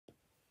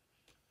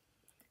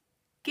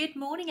Good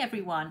morning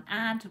everyone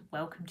and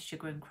welcome to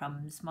Sugar and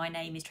Crumbs. My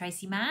name is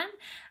Tracey Mann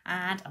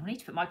and I need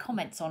to put my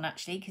comments on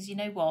actually because you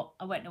know what,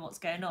 I won't know what's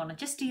going on. I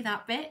just do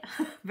that bit,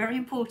 very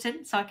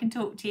important, so I can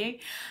talk to you.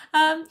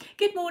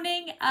 Good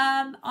morning,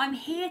 I'm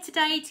here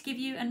today to give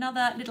you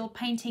another little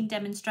painting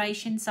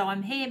demonstration. So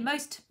I'm here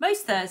most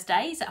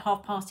Thursdays at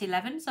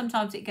 11:30.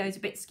 Sometimes it goes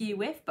a bit skew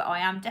with, but I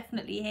am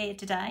definitely here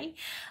today.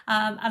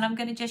 And I'm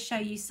going to just show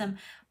you some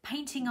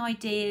painting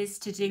ideas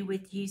to do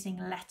with using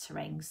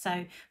lettering.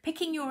 So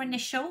picking your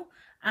initial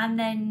and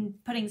then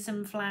putting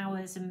some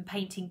flowers and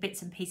painting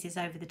bits and pieces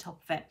over the top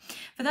of it.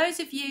 For those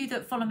of you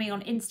that follow me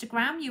on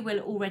Instagram, you will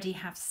already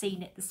have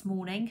seen it this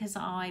morning because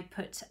I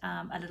put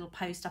a little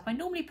post up. I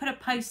normally put a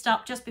post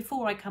up just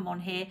before I come on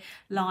here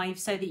live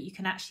so that you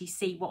can actually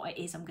see what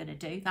it is I'm going to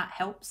do. That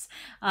helps.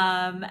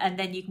 And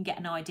then you can get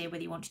an idea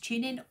whether you want to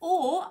tune in,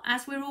 or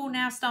as we're all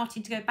now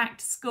starting to go back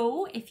to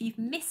school, if you've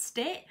missed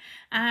it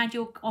and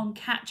you're on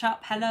catch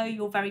up, hello,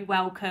 you're very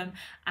welcome.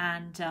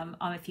 And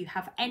if you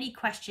have any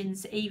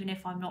questions, even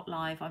if I'm not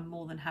live, I'm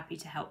more than happy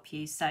to help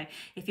you. So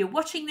if you're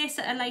watching this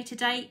at a later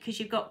date because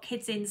you've got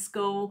kids in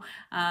school,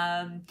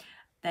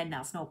 then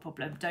that's no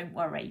problem. Don't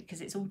worry, because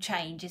it's all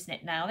changed, isn't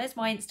it now? There's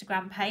my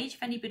Instagram page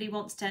if anybody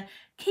wants to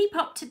keep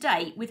up to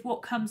date with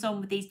what comes on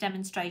with these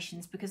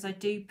demonstrations, because I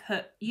do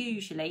put,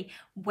 usually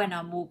when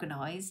I'm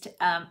organised,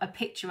 a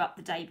picture up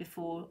the day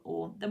before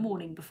or the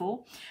morning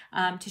before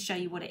to show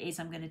you what it is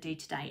I'm going to do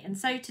today. And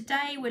so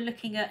today we're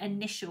looking at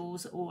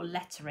initials or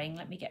lettering.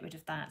 Let me get rid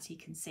of that so you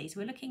can see. So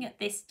we're looking at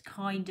this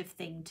kind of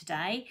thing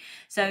today.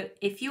 So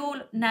if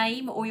your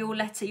name or your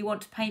letter you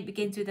want to paint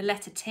begins with the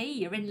letter T,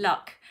 you're in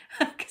luck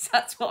because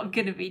that's what I'm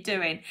going to be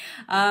doing.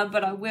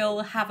 But I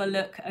will have a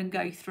look and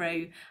go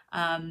through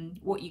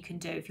what you can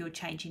do if you're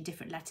changing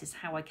different letters,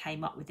 how I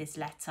came up with this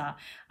letter.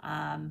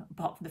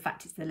 Apart from the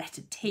fact it's the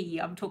letter T,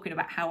 I'm talking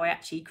about how I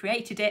actually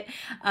created it.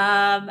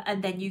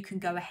 And then you can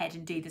go ahead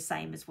and do the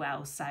same as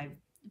well. So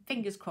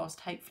fingers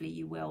crossed, hopefully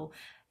you will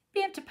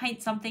be able to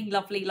paint something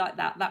lovely like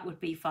that. That would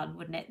be fun,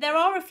 wouldn't it? There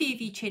are a few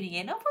of you tuning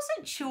in. I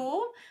wasn't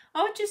sure.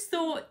 I just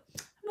thought,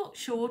 I'm not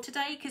sure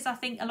today because I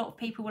think a lot of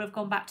people will have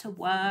gone back to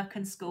work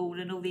and school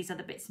and all these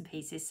other bits and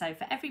pieces. So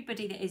for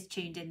everybody that is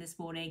tuned in this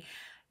morning,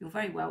 you're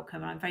very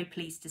welcome, and I'm very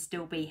pleased to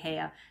still be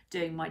here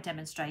doing my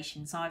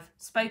demonstrations. I've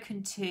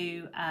spoken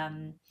to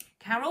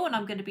Carol, and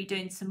I'm going to be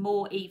doing some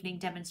more evening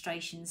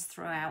demonstrations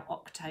throughout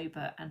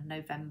October and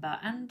November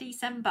and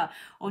December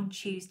on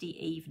Tuesday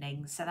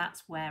evenings. So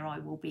that's where I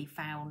will be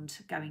found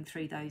going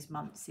through those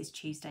months, is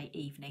Tuesday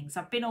evenings.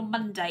 I've been on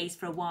Mondays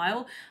for a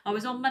while. I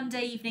was on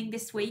Monday evening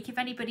this week. If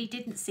anybody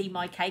didn't see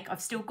my cake,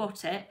 I've still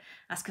got it.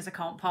 That's because I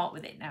can't part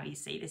with it now, you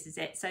see. This is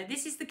it. So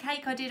this is the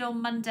cake I did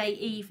on Monday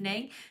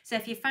evening. So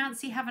if you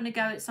fancy having a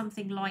go at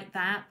something like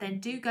that, then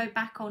do go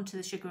back onto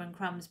the Sugar and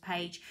Crumbs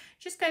page.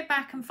 Just go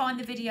back and find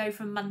the video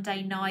from Monday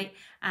night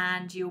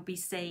and you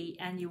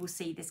will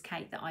see this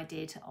cake that I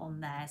did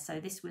on there. So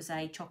this was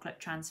a chocolate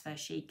transfer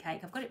sheet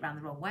cake. I've got it round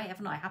the wrong way,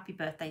 haven't I? Happy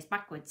birthdays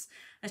backwards.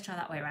 Let's try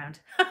that way around.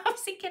 I was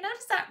thinking, how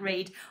does that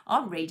read?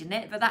 I'm reading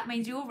it, but that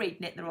means you're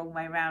reading it the wrong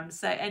way around.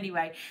 So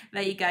anyway,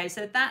 there you go.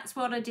 So that's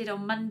what I did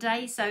on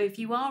Monday. So if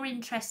you are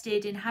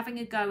interested in having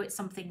a go at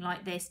something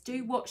like this,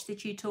 do watch the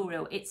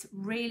tutorial. It's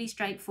really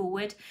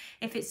straightforward.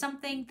 If it's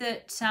something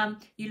that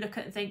you look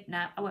at and think,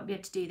 no, I won't be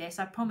able to do this,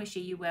 I promise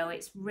you, you will.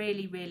 It's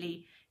really,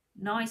 really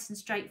nice and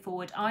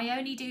straightforward. I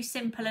only do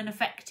simple and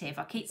effective.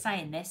 I keep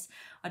saying this.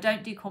 I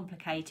don't do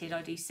complicated.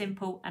 I do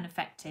simple and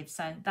effective.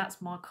 So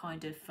that's my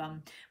kind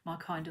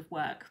of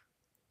work.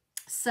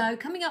 So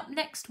coming up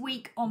next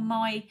week on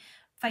my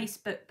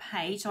Facebook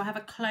page, so I have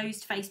a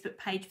closed Facebook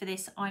page for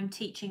this. I'm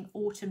teaching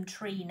Autumn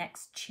Tree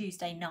next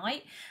Tuesday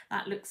night.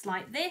 That looks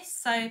like this.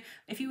 So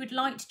if you would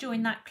like to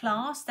join that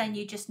class, then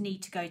you just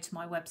need to go to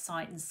my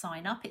website and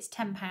sign up. It's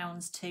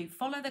 £10 to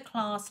follow the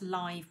class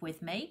live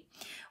with me.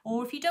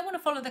 Or if you don't want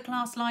to follow the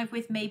class live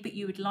with me, but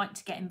you would like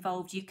to get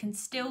involved, you can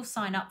still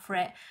sign up for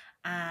it,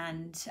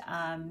 and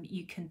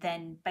you can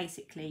then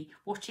basically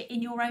watch it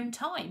in your own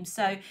time.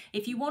 So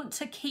if you want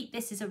to keep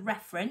this as a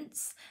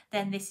reference,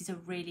 then this is a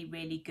really,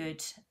 really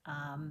good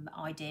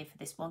idea for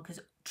this one, because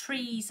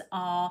trees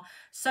are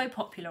so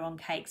popular on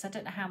cakes. I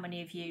don't know how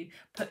many of you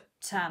put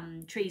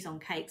trees on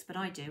cakes, but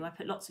I do. I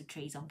put lots of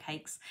trees on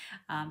cakes.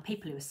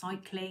 People who are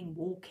cycling,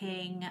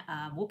 walking,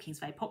 walking's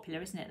very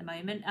popular, isn't it, at the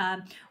moment?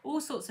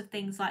 All sorts of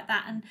things like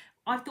that. And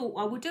I thought,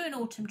 well, we'll do an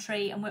autumn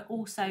tree, and we're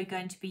also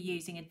going to be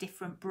using a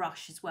different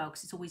brush as well,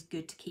 because it's always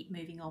good to keep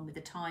moving on with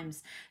the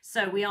times.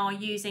 So we are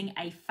using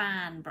a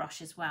fan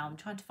brush as well. I'm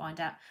trying to find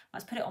out.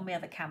 Let's put it on my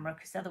other camera,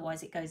 because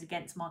otherwise it goes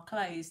against my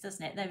clothes,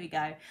 doesn't it? There we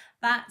go.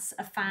 That's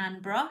a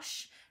fan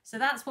brush. So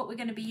that's what we're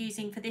going to be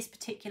using for this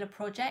particular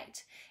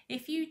project.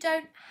 If you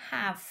don't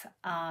have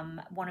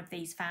one of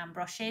these fan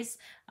brushes,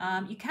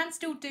 you can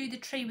still do the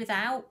tree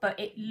without, but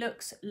it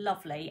looks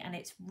lovely and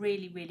it's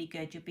really, really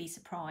good. You'll be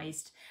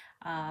surprised.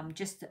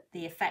 Just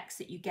the effects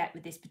that you get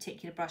with this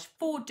particular brush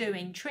for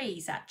doing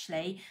trees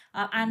actually,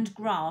 and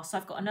grass.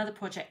 I've got another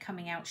project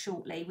coming out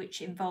shortly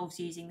which involves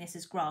using this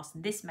as grass,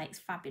 and this makes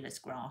fabulous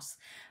grass.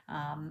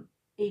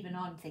 even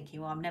I'm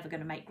thinking, well, I'm never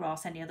going to make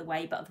grass any other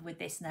way but with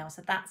this now.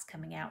 So that's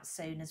coming out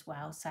soon as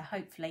well. So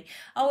hopefully,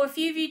 oh, a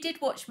few of you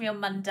did watch me on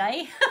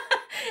Monday.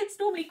 It's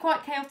normally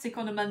quite chaotic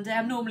on a Monday.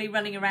 I'm normally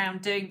running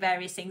around doing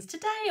various things.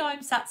 Today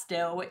I'm sat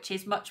still, which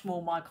is much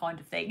more my kind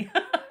of thing.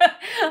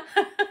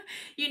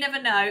 You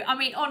never know. I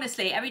mean,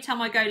 honestly, every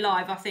time I go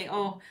live, I think,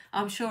 oh,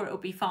 I'm sure it'll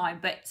be fine.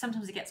 But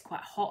sometimes it gets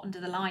quite hot under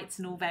the lights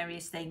and all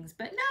various things.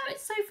 But no,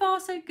 it's so far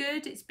so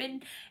good. It's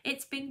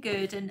been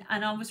good, and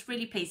I was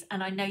really pleased.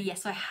 And I know,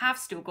 yes, I have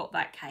still got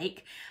that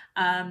cake.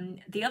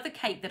 The other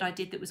cake that I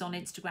did that was on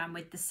Instagram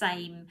with the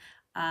same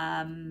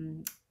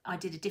I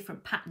did a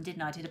different pattern,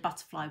 didn't I? I did a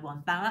butterfly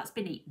one. Now that's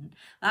been eaten.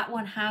 That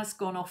one has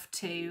gone off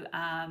to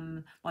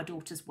my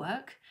daughter's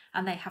work,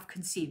 and they have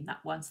consumed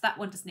that one. So that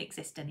one doesn't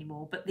exist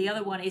anymore. But the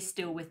other one is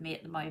still with me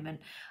at the moment,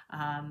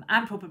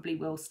 and probably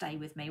will stay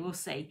with me. We'll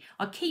see.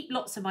 I keep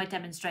lots of my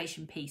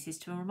demonstration pieces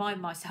to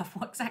remind myself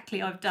what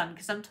exactly I've done,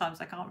 because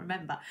sometimes I can't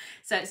remember.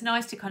 So it's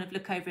nice to kind of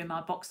look over in my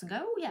box and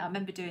go, oh yeah, I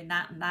remember doing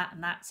that and that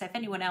and that. So if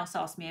anyone else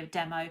asks me a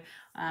demo,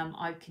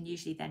 I can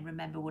usually then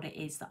remember what it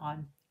is that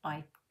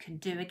I can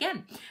do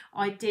again.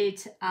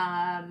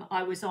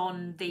 I was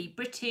on the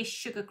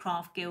British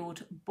Sugarcraft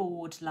Guild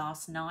board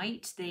last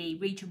night, the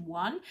region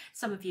 1.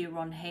 Some of you are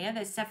on here.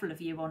 There's several of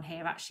you on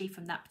here actually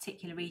from that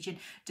particular region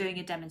doing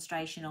a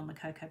demonstration on the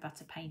cocoa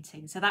butter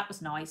painting. So that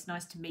was nice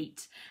to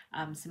meet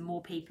some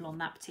more people on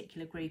that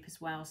particular group as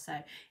well. So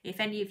if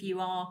any of you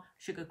are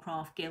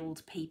Sugarcraft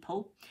Guild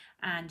people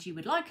and you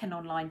would like an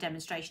online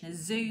demonstration, a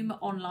Zoom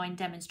online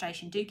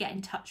demonstration, do get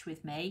in touch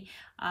with me.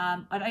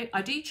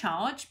 I do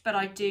charge, but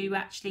I do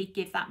actually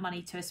give that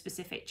money to a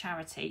specific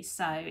charity.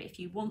 So if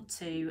you want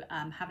to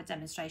have a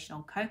demonstration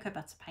on cocoa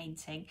butter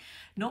painting,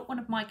 not one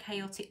of my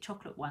chaotic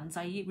chocolate ones,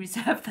 I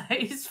reserve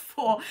those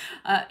for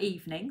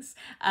evenings,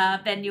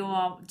 then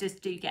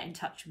just do get in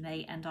touch with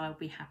me and I'll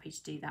be happy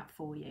to do that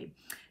for you.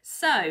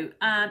 So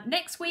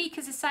next week,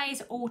 as I say,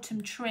 is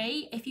Autumn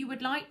Tree. If you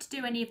would like to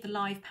do any of the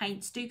live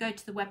paints, do go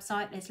to the website.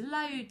 There's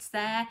loads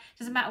there.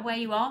 Doesn't matter where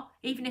you are.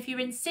 Even if you're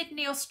in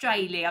Sydney,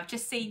 Australia, I've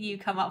just seen you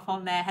come up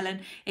on there,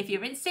 Helen. If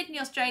you're in Sydney,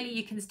 Australia,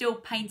 you can still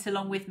paint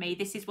along with me.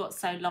 This is what's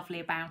so lovely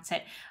about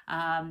it,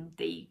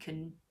 that you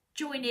can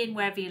join in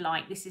wherever you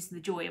like. This is the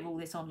joy of all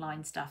this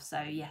online stuff.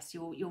 So yes,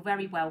 you're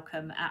very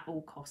welcome at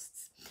all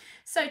costs.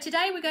 So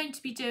today we're going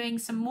to be doing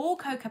some more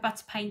cocoa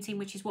butter painting,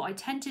 which is what I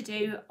tend to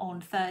do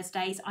on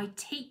Thursdays. I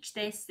teach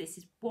this. This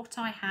is what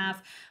I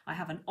have. I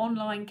have an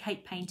online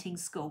cake painting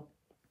school.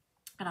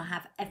 And I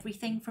have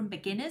everything from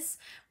beginners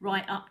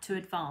right up to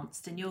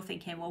advanced. And you're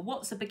thinking, well,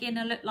 what's a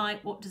beginner look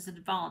like? What does an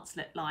advanced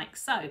look like?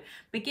 So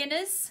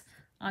beginners,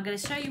 I'm going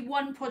to show you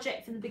one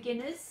project for the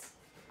beginners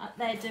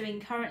they're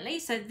doing currently.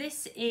 So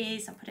this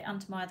is, I'll put it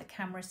onto my other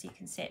camera so you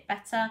can see it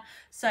better.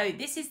 So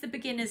this is the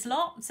beginners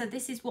lot. So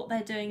this is what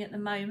they're doing at the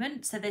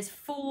moment. So there's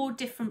 4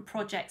 different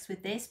projects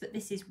with this, but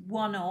this is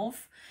one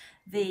of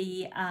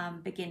the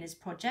beginners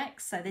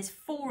projects. So there's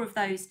 4 of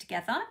those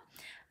together.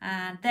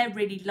 And they're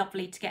really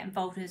lovely to get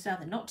involved in as well.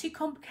 They're not too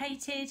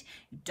complicated.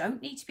 You don't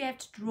need to be able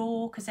to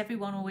draw, because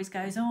everyone always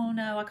goes, oh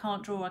no, I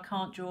can't draw, I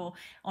can't draw.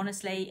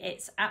 Honestly,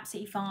 it's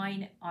absolutely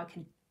fine. I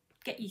can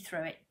get you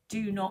through it.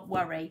 Do not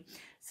worry.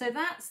 So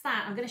that's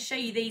that. I'm going to show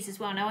you these as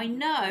well. Now I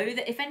know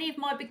that if any of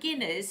my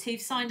beginners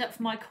who've signed up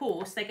for my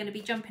course, they're going to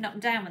be jumping up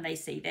and down when they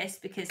see this,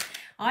 because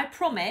I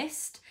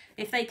promised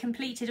if they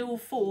completed all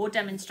 4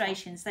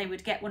 demonstrations, they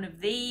would get one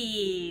of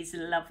these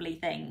lovely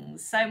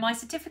things. So my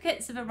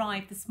certificates have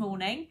arrived this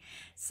morning.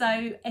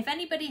 So if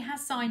anybody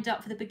has signed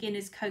up for the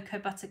beginners cocoa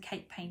butter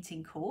cake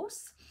painting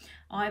course,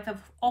 I've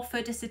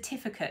offered a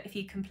certificate if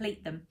you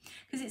complete them,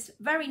 because it's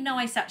very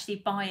nice actually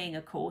buying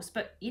a course,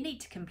 but you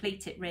need to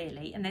complete it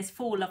really. And there's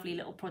 4 lovely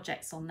little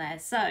projects on there.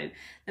 So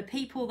the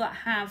people that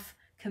have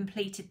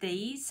completed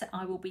these,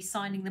 I will be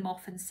signing them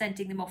off and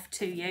sending them off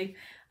to you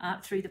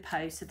through the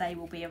post, so they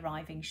will be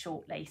arriving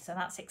shortly. So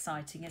that's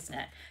exciting, isn't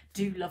it?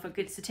 Do love a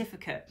good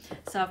certificate.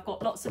 So I've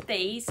got lots of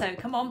these, so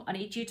come on, I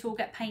need you to all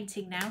get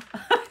painting now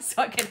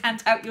so I can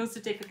hand out your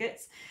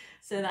certificates.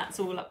 So that's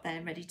all up there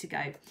ready to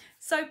go.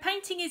 So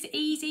painting is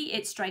easy,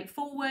 it's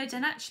straightforward,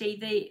 and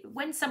actually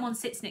when someone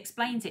sits and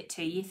explains it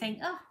to you, you think,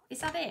 oh, is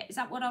that it? Is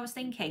that what I was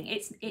thinking?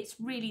 It's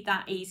really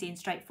that easy and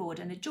straightforward.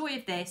 And the joy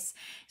of this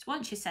is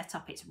once you're set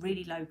up, it's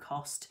really low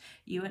cost.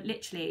 You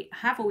literally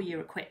have all your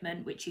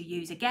equipment, which you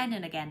use again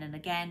and again and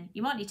again.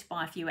 You might need to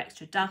buy a few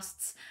extra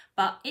dusts,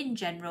 but in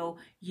general,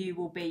 you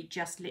will be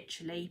just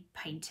literally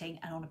painting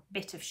and on a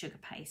bit of sugar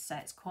paste. So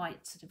it's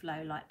quite sort of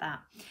low like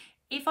that.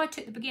 If I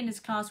took the beginners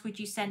class, would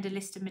you send a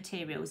list of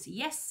materials?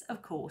 Yes,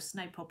 of course,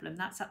 no problem.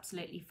 That's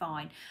absolutely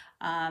fine.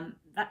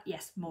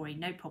 Yes, Maureen,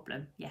 no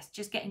problem. Yes,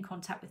 just get in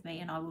contact with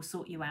me and I will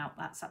sort you out.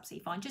 That's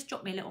absolutely fine. Just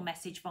drop me a little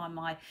message via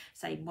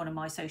one of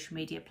my social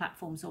media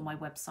platforms or my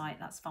website.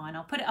 That's fine.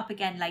 I'll put it up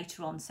again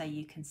later on so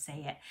you can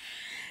see it.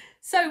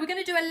 So we're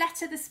going to do a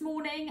letter this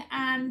morning,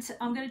 and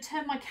I'm going to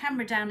turn my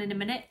camera down in a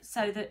minute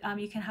so that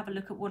you can have a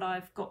look at what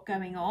I've got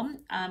going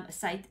on.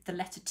 Say the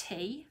letter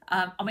T.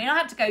 I mean, I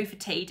had to go for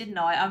T, didn't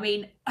I? I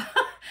mean,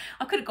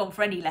 I could have gone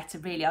for any letter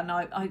really. I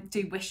know I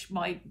do wish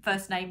my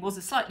first name was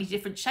a slightly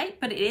different shape,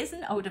 but it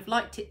isn't. I would have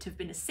liked it to have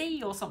been a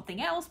C or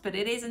something else, but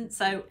it isn't.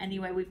 So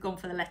anyway, we've gone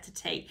for the letter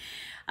T.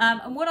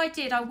 And what I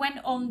did, I went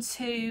on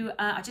to,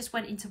 I just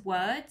went into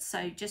Word,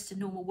 so just a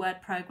normal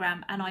Word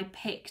program, and I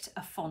picked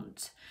a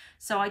font.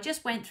 So I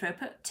just went through, I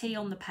put T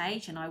on the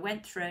page and I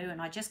went through and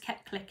I just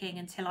kept clicking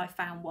until I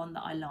found one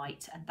that I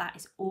liked, and that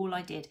is all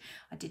I did.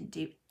 I didn't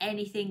do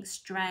anything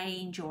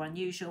strange or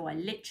unusual. I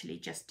literally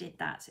just did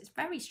that. So it's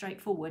very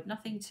straightforward,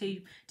 nothing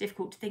too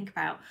difficult to think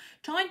about.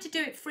 Trying to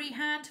do it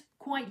freehand,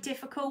 quite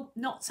difficult,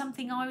 not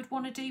something I would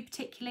want to do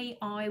particularly.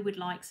 I would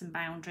like some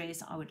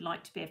boundaries. I would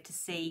like to be able to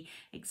see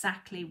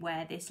exactly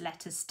where this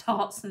letter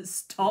starts and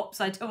stops.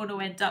 I don't want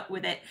to end up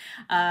with it,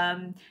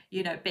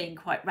 you know, being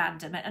quite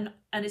random. And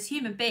as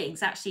human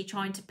beings, actually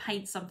trying to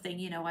paint something,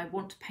 you know, I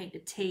want to paint a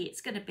T,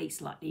 it's going to be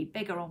slightly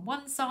bigger on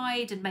one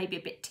side and maybe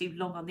a bit too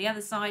long on the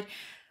other side.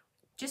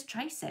 Just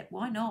trace it.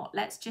 Why not?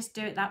 Let's just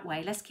do it that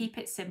way. Let's keep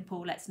it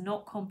simple. Let's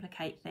not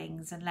complicate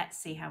things, and let's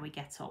see how we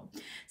get on.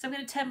 So I'm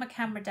going to turn my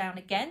camera down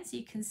again so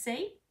you can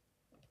see.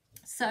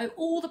 So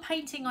all the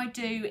painting I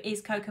do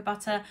is cocoa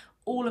butter.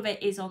 All of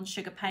it is on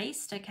sugar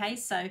paste. Okay,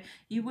 so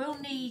you will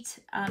need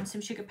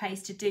some sugar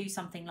paste to do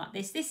something like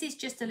this. This is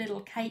just a little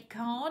cake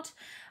card.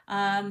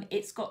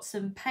 It's got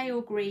some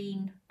pale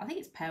green, I think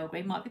it's pale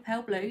green, might be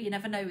pale blue, you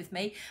never know with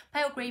me.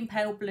 Pale green,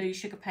 pale blue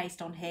sugar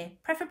paste on here.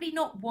 Preferably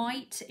not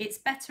white. It's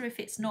better if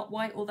it's not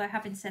white, although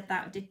having said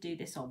that, I did do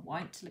this on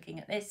white, looking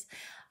at this.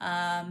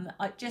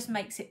 It just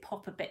makes it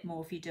pop a bit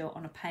more if you do it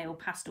on a pale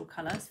pastel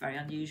colour. It's very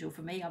unusual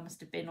for me. I must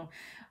have been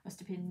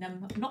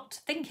not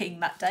thinking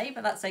that day,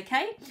 but that's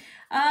okay.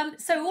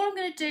 So all I'm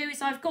going to do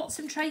is I've got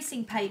some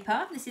tracing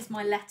paper. This is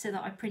my letter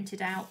that I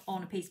printed out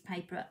on a piece of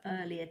paper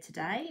earlier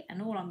today,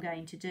 and all I'm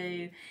going to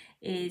do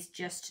is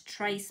just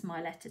trace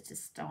my letter to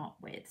start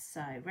with.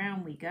 So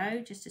round we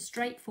go, just a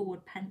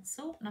straightforward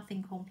pencil,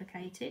 nothing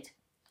complicated.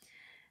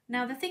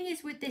 Now the thing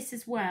is with this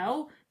as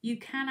well, you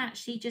can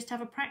actually just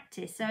have a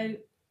practice. So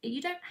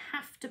you don't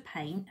have to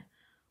paint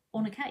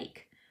on a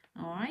cake.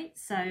 All right,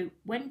 so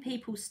when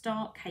people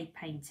start cake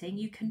painting,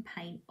 you can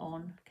paint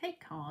on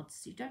cake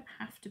cards. You don't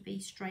have to be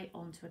straight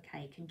onto a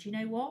cake. And do you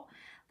know what?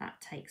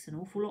 That takes an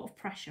awful lot of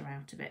pressure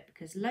out of it,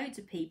 because loads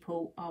of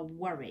people are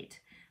worried.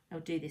 They'll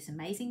do this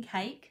amazing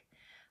cake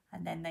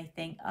and then they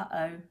think,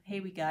 uh-oh,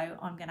 here we go.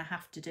 I'm going to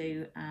have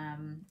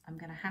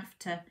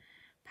to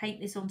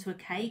paint this onto a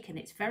cake, and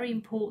it's very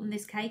important,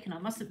 this cake, and I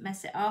mustn't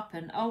mess it up,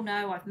 and oh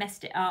no, I've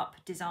messed it up,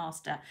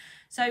 disaster.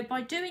 So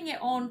by doing it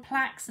on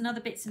plaques and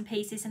other bits and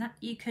pieces, and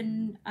you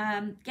can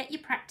get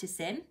your practice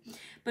in,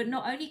 but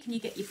not only can you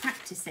get your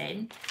practice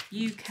in,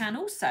 you can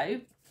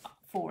also,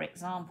 for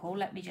example,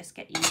 let me just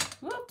get you,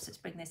 whoops, let's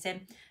bring this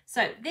in.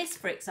 So this,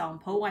 for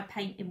example, I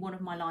paint in one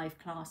of my live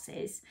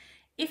classes.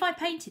 If I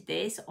painted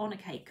this on a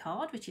cake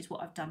card, which is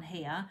what I've done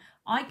here,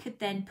 I could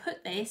then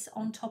put this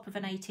on top of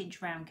an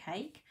 8-inch round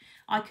cake.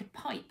 I could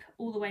pipe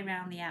all the way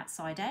around the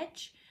outside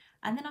edge,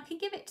 and then I can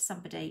give it to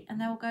somebody and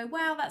they'll go,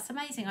 wow, that's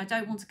amazing, I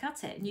don't want to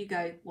cut it. And you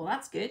go, well,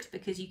 that's good,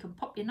 because you can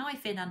pop your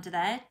knife in under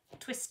there,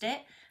 twist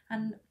it,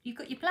 and you've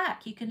got your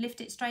plaque. You can lift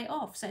it straight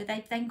off. So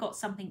they've then got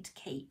something to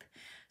keep.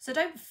 So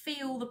don't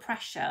feel the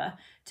pressure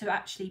to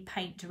actually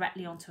paint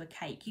directly onto a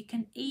cake. You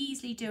can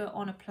easily do it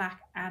on a plaque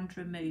and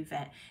remove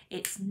it.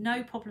 It's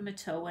no problem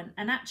at all. And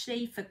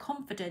actually for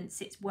confidence,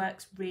 it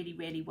works really,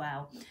 really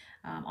well.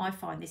 I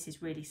find this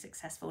is really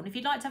successful. And if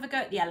you'd like to have a go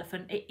at the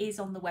elephant, it is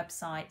on the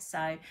website.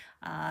 So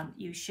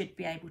you should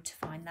be able to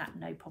find that,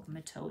 no problem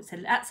at all. So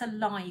that's a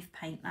live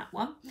paint, that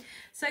one.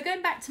 So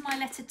going back to my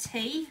letter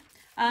T,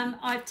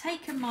 I've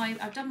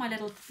done my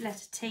little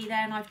letter T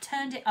there, and I've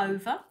turned it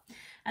over.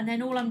 And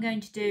then all I'm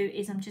going to do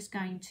is I'm just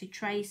going to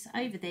trace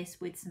over this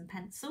with some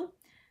pencil.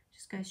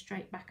 Just go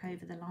straight back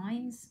over the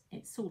lines.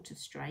 It's sort of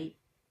straight.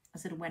 I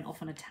sort of went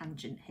off on a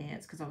tangent here.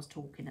 It's because I was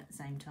talking at the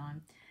same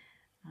time.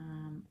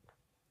 I'll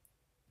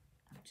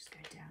just go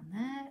down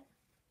there,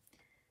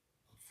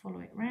 follow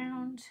it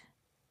round,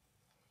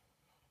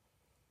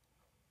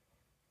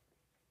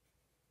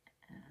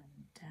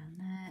 and down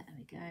there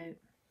we go.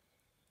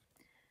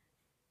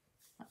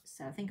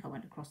 So I think I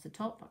went across the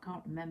top, I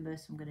can't remember,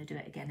 so I'm going to do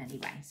it again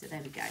anyway. So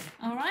there we go.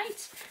 All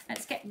right,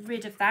 let's get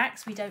rid of that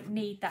because we don't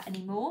need that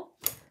anymore.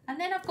 And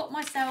then I've got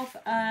myself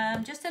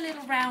just a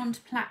little round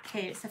plaque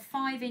here. It's a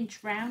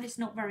 5-inch round, it's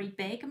not very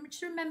big. And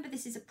just remember,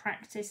 this is a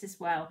practice as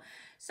well.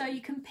 So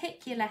you can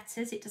pick your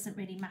letters, it doesn't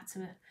really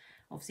matter.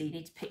 Obviously you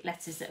need to pick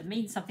letters that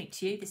mean something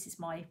to you. This is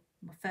my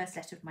first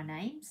letter of my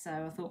name, so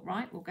I thought,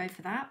 right, we'll go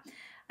for that.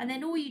 And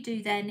then all you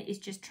do then is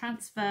just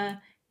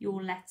transfer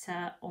your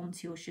letter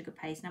onto your sugar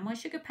paste. Now my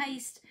sugar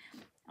paste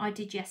I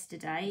did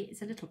yesterday,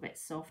 it's a little bit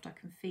soft, I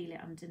can feel it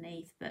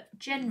underneath, but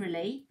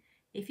generally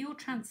if you're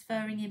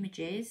transferring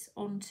images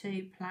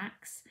onto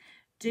plaques,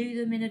 do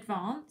them in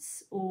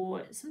advance,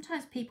 or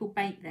sometimes people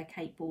bake their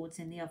cake boards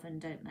in the oven,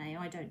 don't they?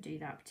 I don't do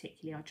that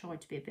particularly. I try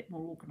to be a bit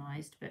more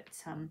organised, but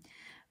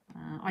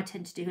I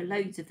tend to do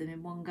loads of them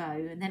in one go,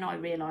 and then I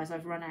realise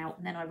I've run out,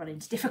 and then I run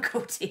into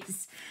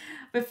difficulties.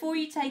 Before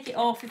you take it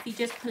off, if you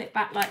just pull it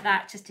back like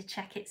that, just to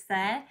check it's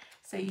there,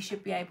 so you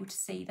should be able to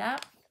see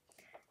that.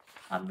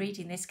 I'm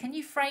reading this. Can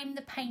you frame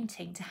the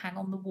painting to hang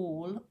on the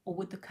wall, or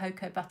would the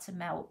cocoa butter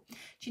melt?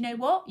 Do you know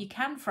what? You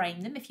can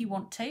frame them if you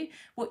want to.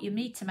 What you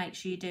need to make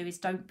sure you do is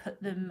don't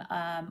put them,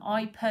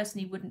 I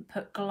personally wouldn't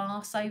put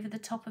glass over the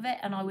top of it,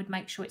 and I would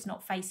make sure it's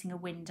not facing a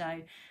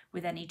window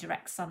with any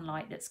direct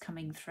sunlight that's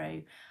coming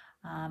through.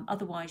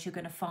 Otherwise you're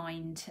going to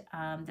find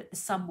that the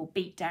sun will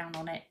beat down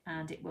on it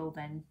and it will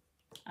then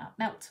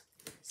melt.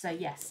 So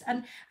yes,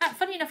 and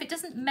funny enough, it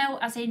doesn't melt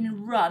as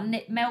in run,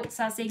 it melts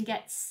as in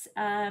gets,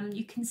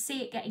 you can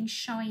see it getting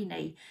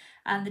shiny,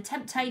 and the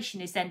temptation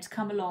is then to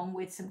come along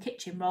with some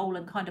kitchen roll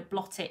and kind of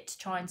blot it to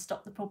try and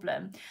stop the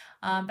problem,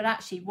 but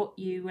actually what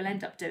you will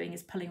end up doing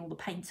is pulling all the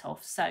paint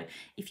off. So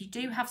if you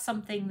do have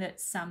something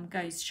that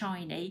goes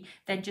shiny,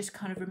 then just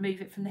kind of remove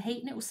it from the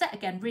heat and it will set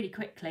again really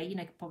quickly. You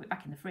know, you can pop it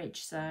back in the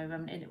fridge, so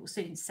and it will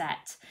soon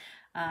set.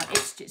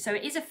 So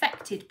it is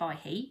affected by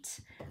heat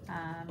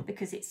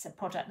because it's a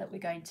product that we're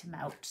going to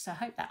melt. So I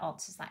hope that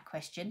answers that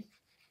question.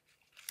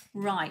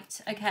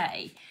 Right,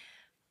 okay.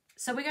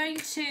 So we're going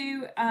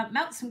to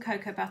melt some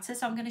cocoa butter.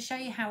 So I'm going to show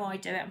you how I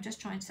do it. I'm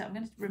just trying to, I'm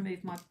going to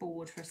remove my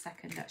board for a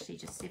second actually,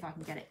 just see if I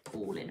can get it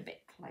all in a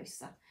bit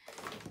closer.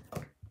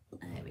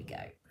 There we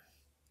go.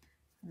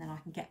 And then I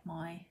can get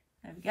my,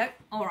 there we go.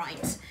 All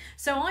right.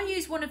 So I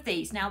use one of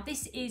these. Now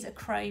this is a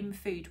chrome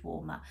food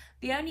warmer.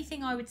 The only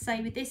thing I would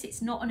say with this,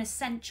 it's not an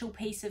essential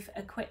piece of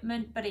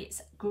equipment, but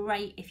it's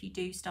great if you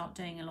do start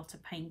doing a lot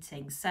of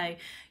painting. So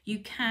you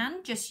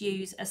can just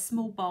use a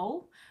small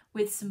bowl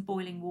with some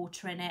boiling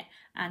water in it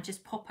and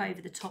just pop over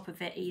the top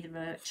of it either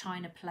a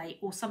china plate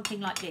or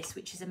something like this,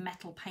 which is a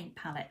metal paint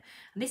palette.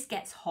 And this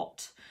gets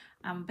hot.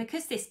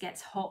 Because this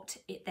gets hot,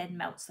 it then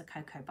melts the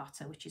cocoa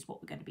butter, which is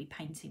what we're going to be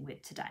painting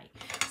with today.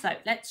 So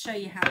let's show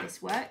you how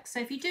this works. So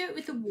if you do it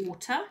with the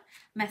water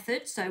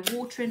method, so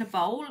water in a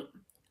bowl,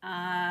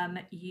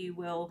 you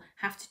will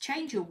have to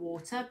change your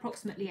water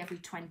approximately every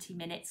 20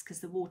 minutes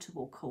because the water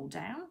will cool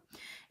down.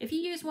 If you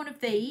use one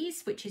of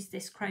these, which is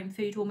this chrome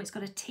food warmer, it's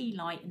got a tea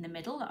light in the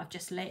middle that I've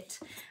just lit,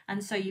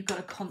 and so you've got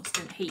a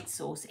constant heat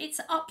source. It's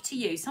up to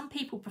you. Some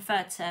people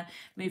prefer to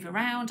move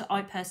around.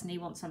 I personally,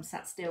 once I'm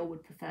sat still,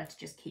 would prefer to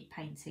just keep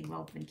painting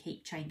rather than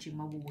keep changing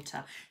my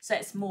water. So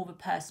it's more of a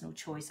personal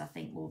choice, I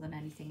think, more than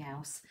anything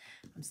else.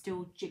 I'm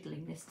still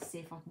jiggling this to see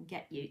if I can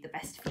get you the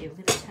best view. I'm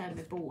going to turn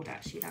my board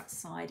actually that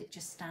side. It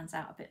just stands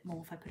out a bit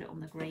more if I put it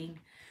on the green.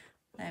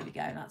 There we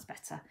go, that's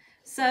better.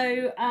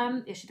 So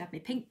I should have my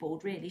pink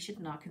board really,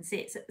 shouldn't I? I can see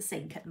it's at the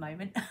sink at the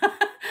moment.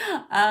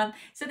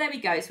 So there we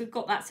go, so we've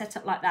got that set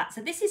up like that.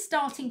 So this is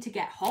starting to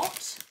get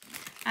hot,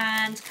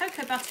 and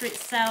cocoa butter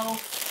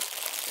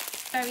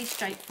itself, very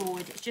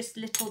straightforward. It's just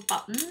little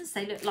buttons.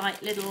 They look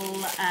like little,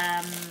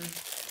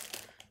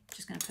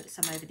 just going to put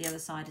some over the other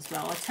side as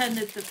well. I'll turn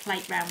the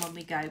plate round when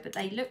we go, but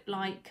they look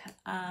like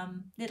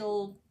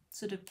little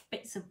sort of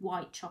bits of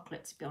white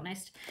chocolate, to be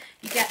honest.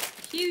 You get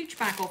a huge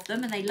bag of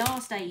them and they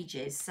last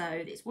ages. So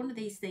it's one of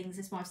these things,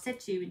 as I've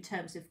said to you in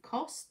terms of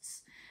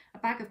costs, a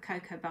bag of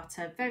cocoa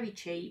butter, very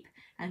cheap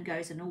and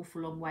goes an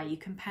awful long way. You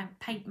can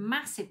paint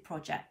massive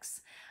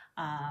projects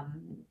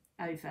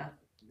over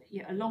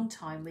a long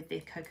time with the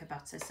cocoa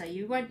butter, so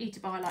you won't need to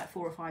buy like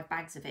 4 or 5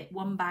 bags of it.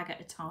 One bag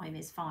at a time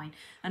is fine,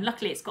 and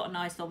luckily it's got a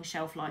nice long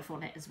shelf life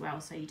on it as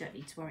well, so you don't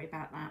need to worry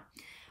about that.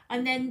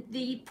 And then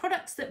the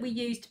products that we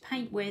use to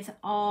paint with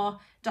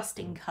are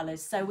dusting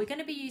colours. So we're going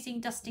to be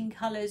using dusting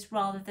colours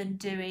rather than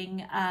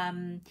doing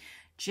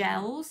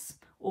gels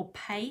or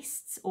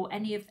pastes or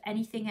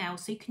anything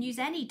else. So you can use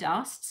any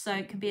dust. So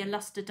it can be a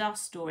luster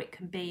dust, or it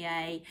can be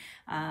a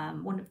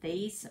one of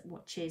these,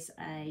 which is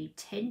a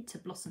tint, a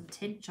blossom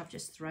tint, which I've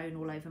just thrown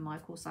all over my,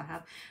 of course I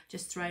have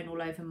just thrown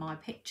all over my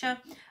picture.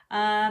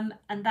 And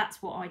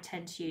that's what I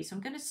tend to use. So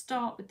I'm going to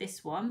start with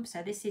this one.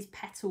 So this is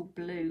Petal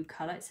Blue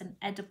colour. It's an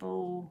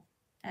edible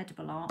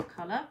art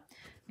colour.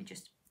 Let me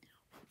just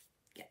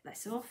get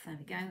this off. There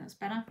we go, that's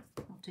better.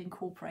 I have to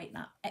incorporate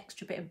that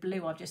extra bit of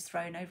blue I've just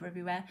thrown over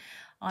everywhere.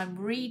 I'm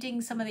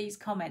reading some of these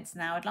comments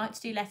now. I'd like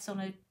to do letters on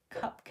a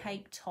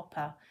cupcake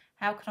topper.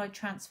 How can I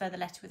transfer the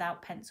letter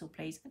without pencil,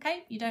 please?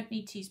 Okay, you don't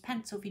need to use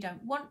pencil if you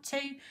don't want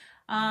to.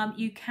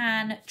 You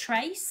can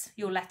trace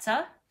your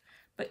letter,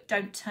 but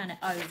don't turn it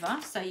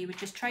over. So you would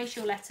just trace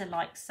your letter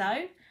like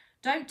so.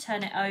 Don't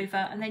turn it over,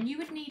 and then you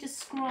would need a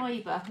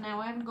scriber. Now,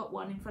 I haven't got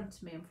one in front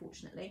of me,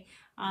 unfortunately,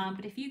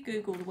 but if you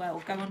Google the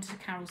word, go onto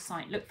Carol's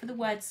site, look for the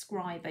word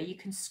scriber, you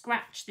can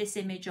scratch this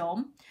image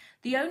on.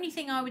 The only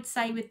thing I would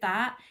say with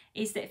that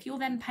is that if you're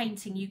then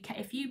painting,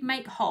 if you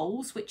make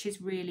holes, which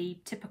is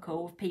really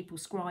typical of people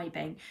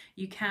scribing,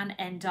 you can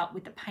end up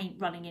with the paint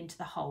running into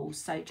the holes.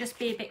 So just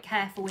be a bit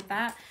careful with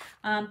that.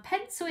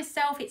 Pencil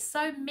itself, it's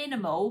so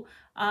minimal,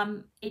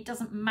 it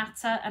doesn't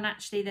matter, and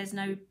actually there's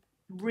no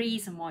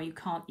reason why you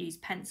can't use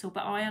pencil,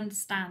 but I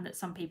understand that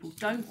some people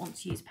don't want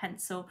to use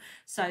pencil,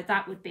 so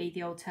that would be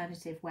the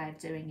alternative way of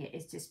doing it,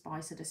 is just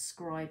by sort of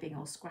scribing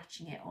or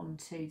scratching it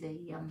onto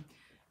the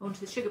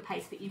onto the sugar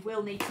paste, but you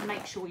will need to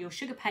make sure your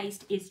sugar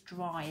paste is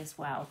dry as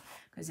well,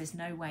 because there's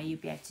no way you'll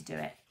be able to do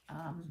it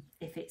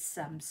if it's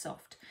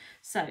soft.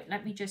 So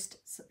let me just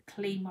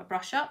clean my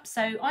brush up.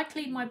 So I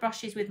clean my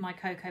brushes with my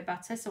cocoa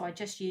butter, so I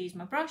just use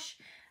my brush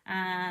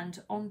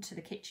and onto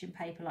the kitchen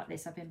paper like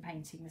this. I've been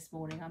painting this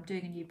morning. I'm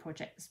doing a new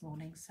project this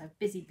morning, so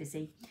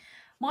busy.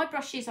 My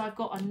brushes I've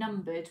got are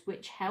numbered,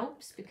 which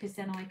helps because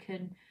then I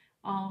can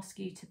ask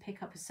you to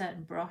pick up a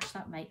certain brush.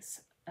 That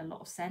makes a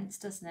lot of sense,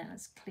 doesn't it?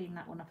 Let's clean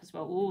that one up as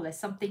well. Oh, there's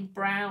something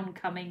brown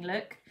coming,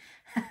 look.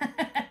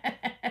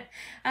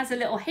 That's a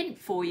little hint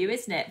for you,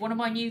 isn't it? One of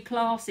my new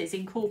classes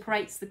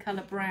incorporates the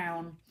colour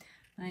brown.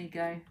 There you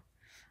go.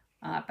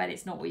 I bet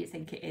it's not what you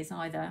think it is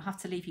either. I have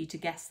to leave you to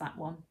guess that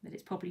one, but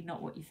it's probably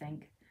not what you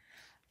think.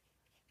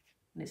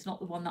 And it's not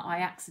the one that I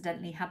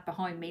accidentally had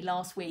behind me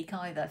last week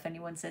either, if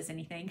anyone says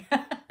anything.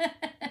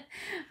 I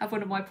have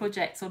one of my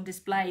projects on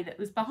display that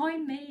was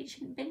behind me. It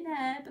shouldn't have been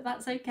there, but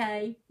that's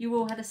okay. You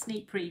all had a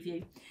sneak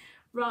preview.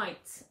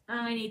 Right,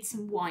 I need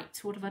some white.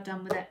 What have I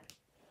done with it?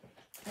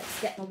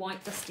 Let's get my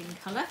white dusting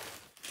colour.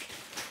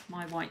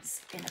 My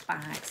white's in a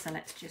bag, so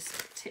let's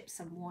just tip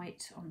some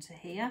white onto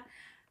here.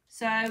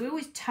 So we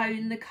always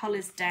tone the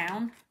colours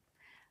down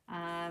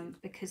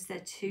because they're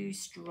too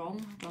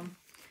strong. Hold on,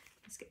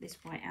 let's get this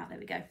white out. There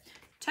we go.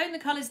 Tone the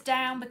colours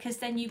down because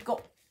then you've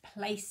got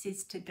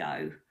places to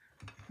go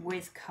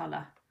with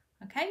colour.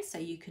 Okay, so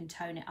you can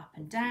tone it up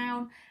and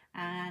down,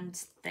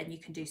 and then you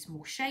can do some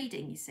more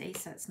shading, you see,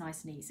 so it's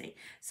nice and easy.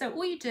 So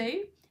all you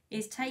do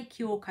is take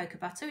your cocoa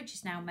butter, which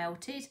is now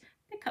melted,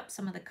 pick up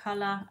some of the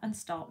colour and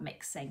start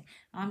mixing.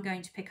 I'm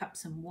going to pick up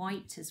some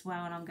white as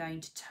well, and I'm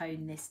going to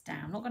tone this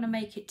down. I'm not going to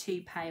make it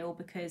too pale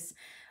because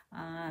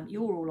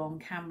you're all on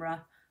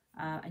camera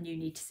and you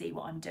need to see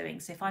what I'm doing.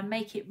 So if I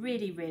make it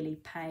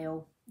really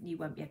pale, you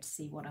won't be able to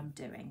see what I'm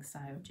doing. So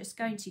I'm just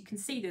going to, you can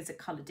see there's a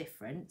colour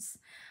difference,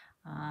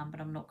 but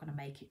I'm not going to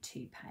make it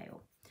too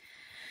pale.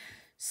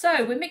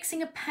 So we're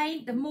mixing a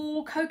paint. The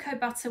more cocoa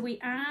butter we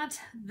add,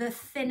 the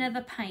thinner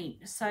the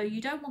paint. So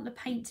you don't want the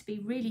paint to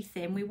be really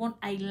thin. We want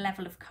a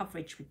level of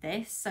coverage with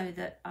this so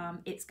that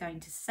it's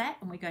going to set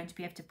and we're going to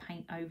be able to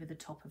paint over the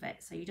top of it.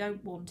 So you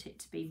don't want it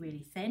to be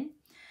really thin.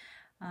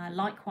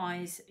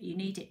 Likewise, you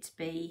need it to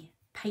be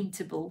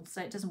paintable.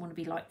 So it doesn't want to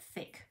be like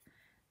thick,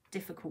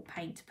 difficult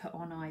paint to put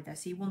on either.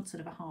 So you want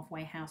sort of a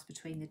halfway house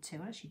between the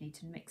two. I actually need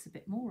to mix a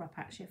bit more up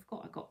actually.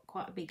 I've got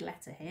quite a big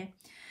letter here.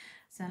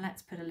 So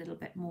let's put a little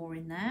bit more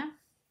in there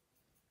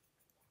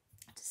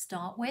to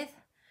start with.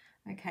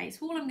 Okay,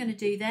 so all I'm going to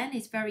do then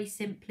is very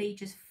simply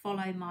just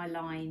follow my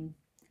line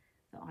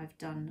that I've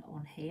done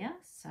on here.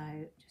 So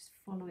just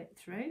follow it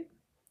through.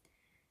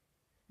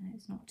 And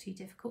it's not too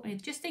difficult. And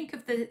just think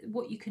of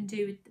what you can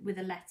do with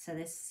a letter.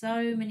 There's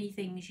so many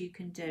things you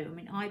can do. I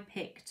mean, I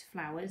picked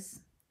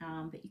flowers,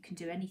 but you can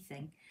do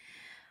anything.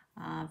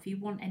 If you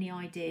want any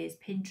ideas,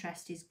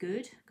 Pinterest is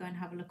good. Go and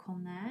have a look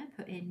on there.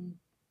 Put in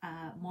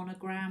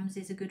monograms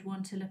is a good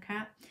one to look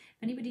at.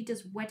 If anybody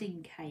does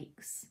wedding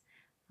cakes,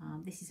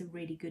 this is a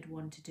really good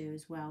one to do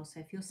as well. So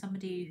if you're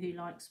somebody who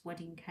likes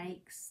wedding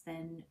cakes,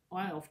 then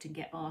I often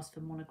get asked for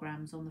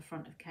monograms on the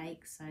front of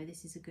cakes, so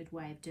this is a good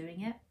way of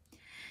doing it.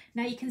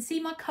 Now you can see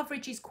my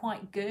coverage is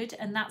quite good,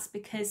 and that's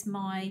because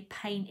my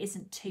paint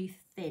isn't too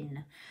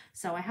thin.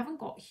 So I haven't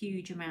got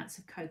huge amounts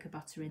of cocoa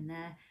butter in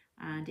there,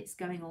 and it's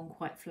going on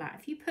quite flat.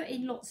 If you put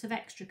in lots of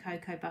extra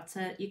cocoa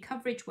butter, your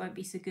coverage won't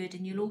be so good,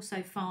 and you'll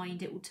also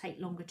find it will take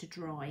longer to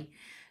dry.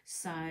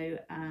 So,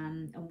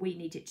 and we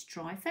need it to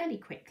dry fairly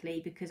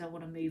quickly because I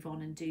want to move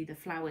on and do the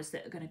flowers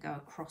that are going to go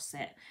across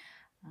it.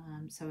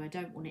 So I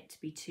don't want it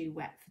to be too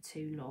wet for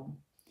too long.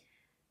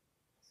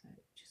 So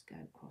just go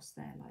across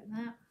there like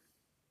that.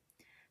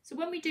 So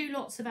when we do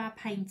lots of our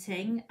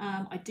painting,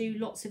 I do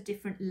lots of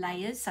different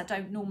layers. I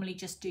don't normally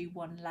just do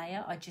one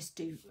layer. I just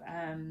do,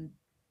 there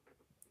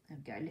we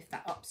go, lift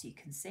that up so you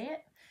can see it.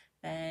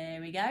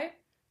 There we go.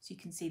 So you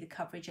can see the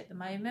coverage at the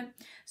moment.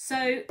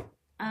 So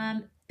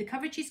the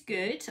coverage is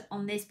good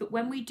on this, but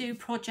when we do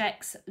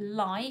projects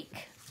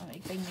like, let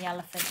me bring the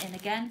elephant in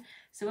again.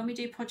 So when we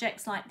do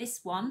projects like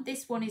this one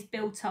is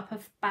built up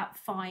of about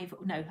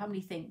how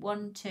many think?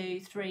 1,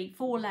 2, 3,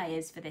 4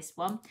 layers for this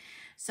one.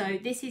 So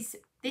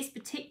this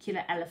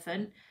particular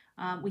elephant,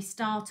 we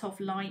start off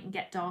light and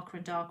get darker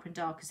and darker and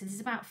darker. So there's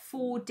about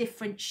 4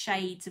 different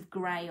shades of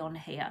grey on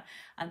here,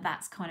 and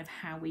that's kind of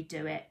how we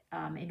do it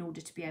in order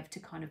to be able to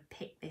kind of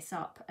pick this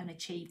up and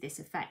achieve this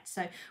effect.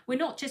 So we're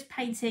not just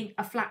painting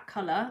a flat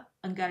colour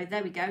and go,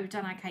 there we go, we've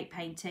done our cake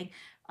painting.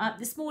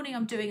 This morning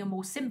I'm doing a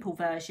more simple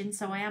version,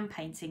 so I am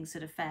painting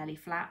sort of fairly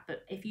flat,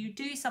 but if you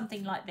do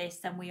something like this,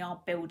 then we are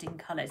building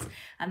colours,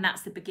 and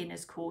that's the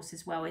beginner's course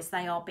as well, is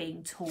they are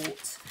being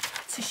taught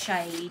to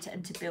shade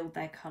and to build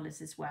their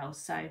colours as well.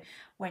 So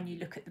when you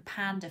look at the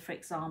panda, for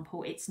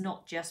example, it's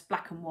not just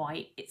black and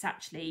white, it's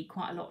actually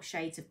quite a lot of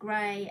shades of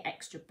grey,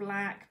 extra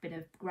black, bit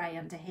of grey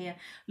under here,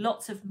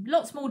 lots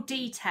more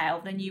detail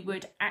than you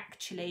would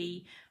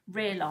actually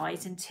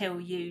realise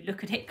until you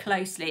look at it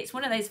closely. It's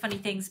one of those funny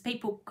things,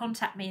 people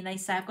contact me and they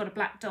say, I've got a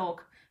black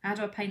dog, how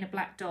do I paint a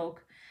black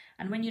dog?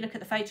 And when you look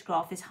at the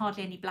photograph, there's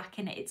hardly any black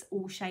in it. It's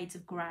all shades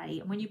of grey.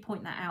 And when you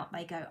point that out,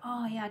 they go,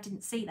 oh yeah, I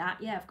didn't see that.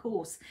 Yeah, of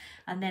course.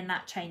 And then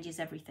that changes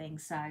everything.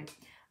 So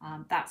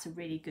that's a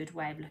really good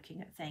way of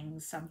looking at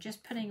things. So I'm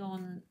just putting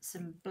on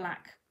some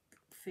black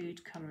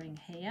food colouring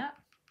here.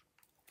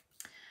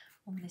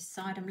 On this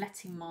side, I'm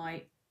letting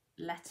my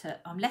letter,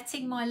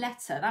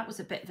 that was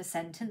a bit of a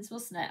sentence,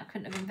 wasn't it? I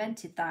couldn't have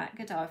invented that,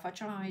 could I, if I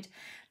tried?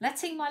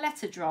 Letting my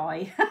letter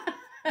dry.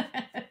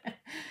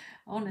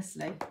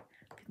 Honestly,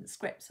 couldn't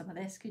script some of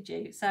this, could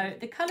you? So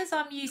the colours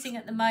I'm using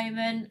at the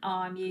moment,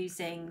 I'm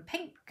using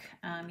pink,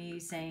 I'm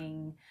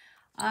using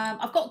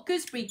I've got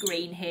gooseberry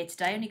green here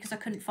today, only because I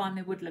couldn't find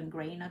my woodland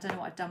green. I don't know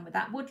what I've done with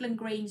that. Woodland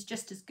green's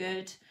just as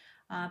good.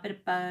 A bit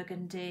of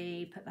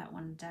burgundy, put that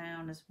one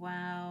down as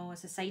well.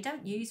 As I say, you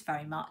don't use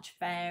very much,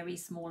 very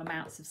small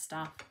amounts of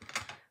stuff.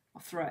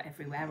 I'll throw it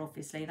everywhere,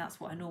 obviously. That's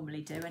what I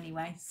normally do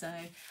anyway. So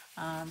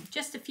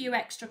just a few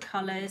extra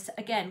colours.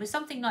 Again, with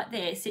something like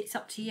this, it's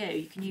up to you.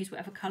 You can use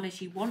whatever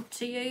colours you want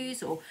to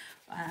use, or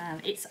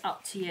it's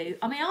up to you.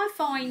 I mean, I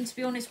find, to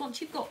be honest,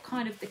 once you've got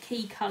kind of the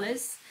key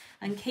colours,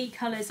 and key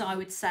colours I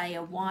would say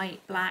are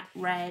white, black,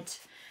 red,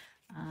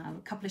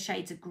 a couple of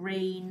shades of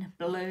green,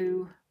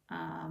 blue,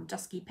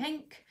 dusky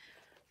pink,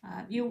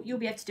 you'll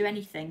be able to do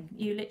anything.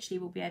 You literally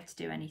will be able to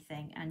do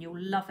anything, and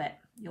you'll love it.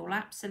 You'll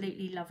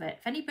absolutely love it.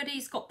 If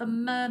anybody's got the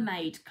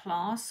mermaid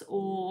class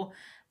or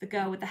the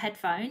girl with the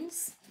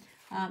headphones,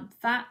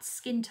 that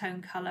skin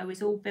tone colour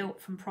is all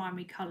built from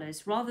primary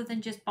colours. Rather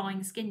than just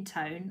buying skin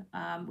tone,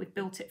 we've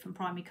built it from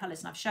primary colours,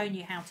 and I've shown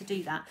you how to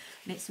do that,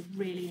 and it's a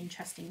really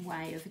interesting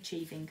way of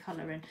achieving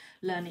colour and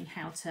learning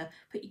how to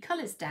put your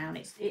colours down.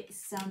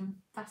 It's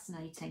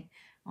fascinating.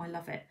 I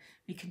love it.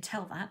 You can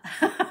tell that.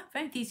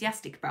 Very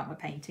enthusiastic about my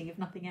painting, if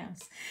nothing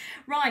else.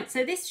 Right,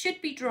 so this should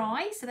be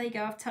dry. So there you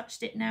go, I've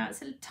touched it now.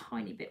 It's a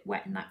tiny bit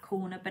wet in that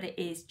corner, but it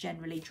is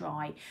generally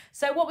dry.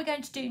 So what we're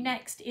going to do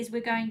next is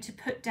we're going to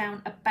put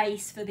down a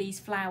base for these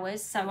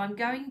flowers. So I'm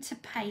going to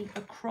paint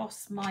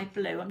across my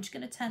blue. I'm just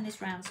going to turn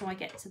this round so I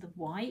get to the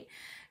white.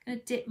 I'm going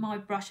to dip my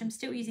brush. I'm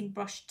still using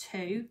brush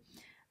 2.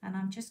 And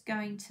I'm just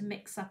going to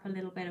mix up a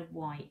little bit of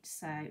white.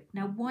 So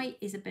now white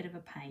is a bit of a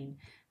pain.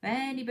 If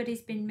anybody's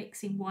been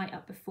mixing white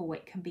up before,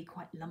 it can be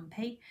quite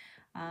lumpy.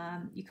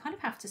 You kind of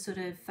have to sort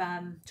of,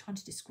 trying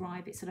to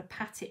describe it, sort of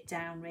pat it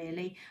down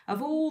really.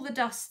 Of all the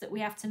dust that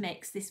we have to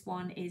mix, this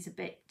one is a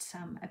bit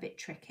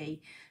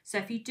tricky. So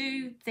if you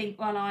do think,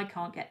 well, I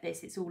can't get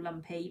this, it's all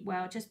lumpy,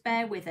 well, just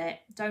bear with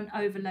it. Don't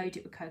overload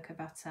it with cocoa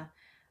butter,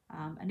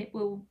 and it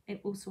will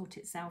sort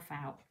itself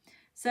out.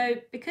 So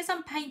because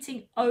I'm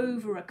painting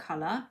over a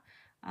colour,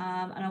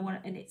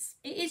 and it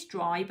is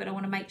dry, but I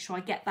want to make sure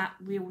I get that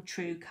real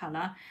true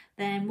colour,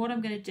 then what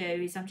I'm going to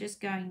do is I'm just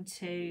going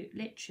to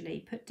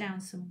literally put down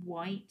some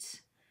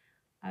white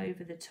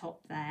over the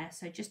top there.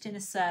 So just in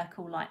a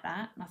circle like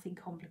that, nothing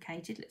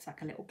complicated, looks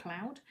like a little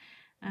cloud.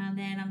 And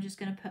then I'm just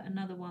going to put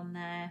another one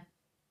there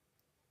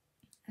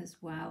as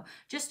well,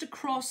 just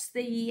across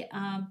the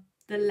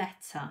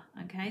letter.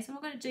 Okay, so I'm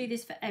not going to do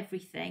this for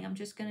everything, I'm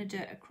just going to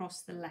do it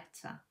across the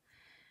letter.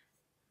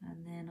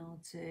 And then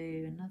I'll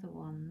do another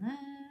one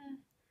there.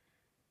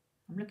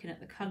 I'm looking at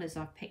the colours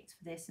I've picked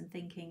for this and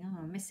thinking,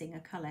 oh, I'm missing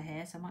a colour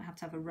here, so I might have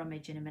to have a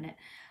rummage in a minute.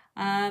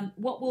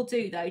 What we'll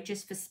do though,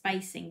 just for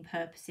spacing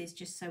purposes,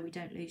 just so we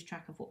don't lose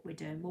track of what we're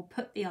doing, we'll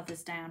put the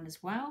others down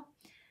as well.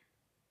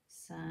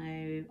 So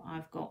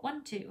I've got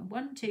 1,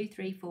 2,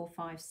 3, 4,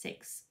 5,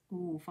 6.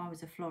 Ooh, if I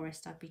was a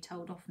florist, I'd be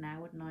told off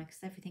now, wouldn't I? Because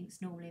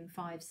everything's normally in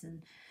 5s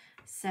and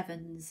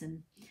 7s,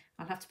 and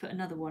I'll have to put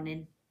another one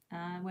in.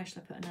 Where should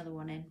I put another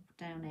one in?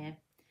 Down here.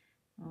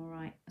 All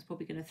right, that's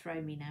probably going to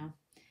throw me now.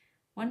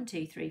 1,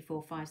 2, 3,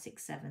 4, 5,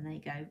 6, 7. There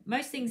you go.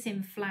 Most things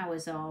in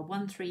flowers are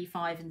 1, 3,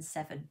 5 and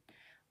 7.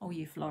 All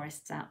you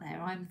florists out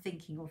there, I'm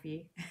thinking of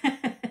you.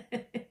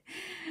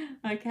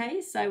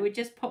 Okay, so we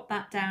just pop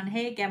that down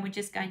here. Again, we're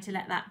just going to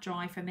let that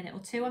dry for a minute or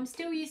two. I'm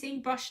still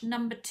using brush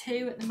number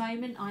 2 at the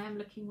moment. I am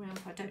looking around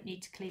if I don't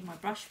need to clean my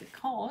brush,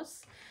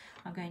 because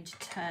I'm going to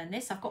turn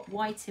this. I've got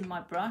white in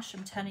my brush.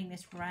 I'm turning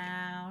this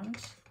round.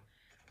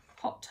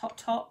 Hot,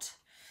 hot, hot.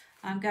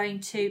 I'm going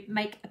to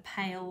make a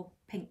pale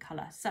pink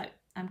colour. So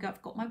I've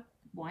got my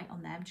white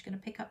on there. I'm just going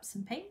to pick up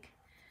some pink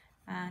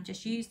and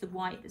just use the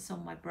white that's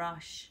on my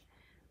brush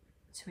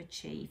to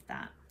achieve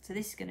that. So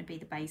this is going to be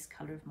the base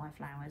colour of my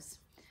flowers.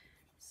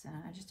 So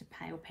just a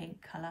pale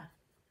pink colour,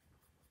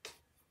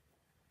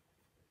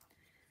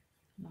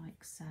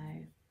 like so.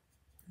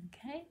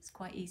 Okay, it's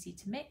quite easy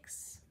to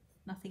mix,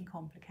 nothing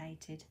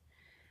complicated.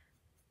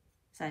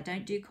 So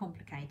don't do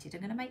complicated.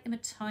 I'm going to make them a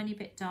tiny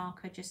bit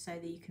darker just so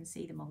that you can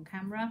see them on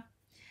camera.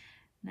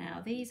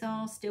 Now these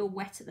are still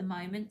wet at the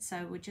moment,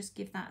 so we'll just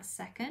give that a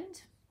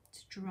second to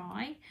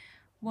dry.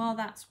 While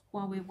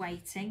we're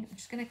waiting, I'm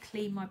just going to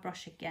clean my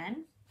brush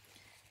again,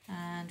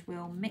 and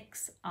we'll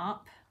mix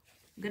up.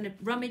 I'm going to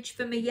rummage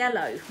for my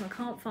yellow. I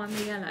can't find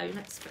my yellow.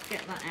 Let's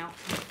get that out.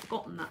 I've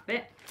forgotten that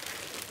bit.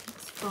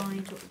 Let's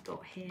find what we've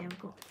got here. We've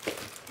got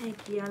egg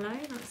yellow.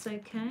 That's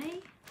okay.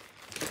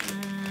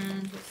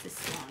 And what's this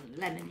one?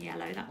 Lemon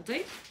yellow. That'll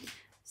do.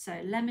 So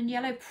lemon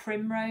yellow,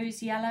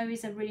 primrose yellow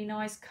is a really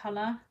nice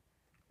colour.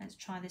 Let's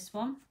try this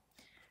one.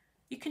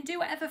 You can do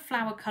whatever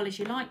flower colours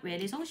you like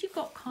really, as long as you've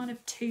got kind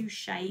of 2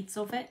 shades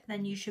of it,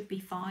 then you should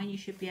be fine. You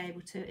should be able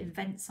to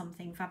invent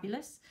something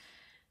fabulous.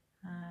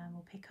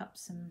 We'll pick up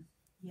some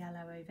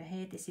yellow over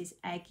here. This is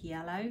egg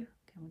yellow.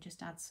 Okay, we'll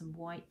just add some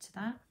white to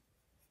that.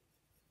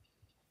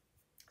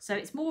 So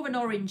it's more of an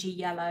orangey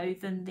yellow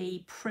than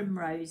the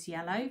primrose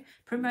yellow.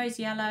 Primrose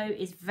yellow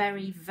is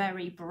very,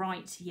 very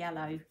bright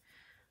yellow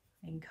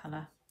in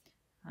colour.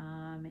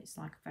 It's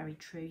like a very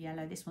true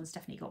yellow. This one's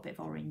definitely got a bit of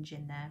orange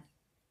in there.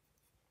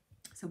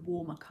 It's a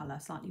warmer colour,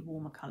 slightly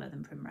warmer colour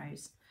than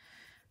primrose.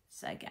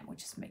 So again, we'll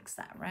just mix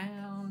that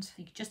around.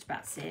 You can just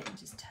about see it and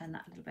just turn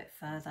that a little bit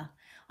further.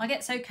 I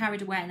get so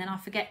carried away and then I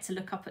forget to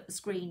look up at the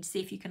screen to see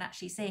if you can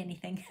actually see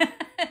anything.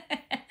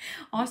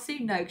 I'll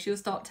soon know because you'll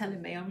start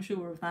telling me, I'm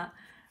sure of that.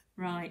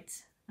 Right,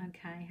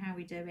 okay, how are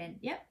we doing?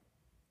 Yep,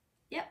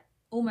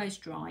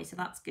 almost dry, so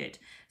that's good.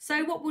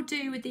 So what we'll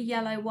do with the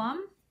yellow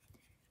one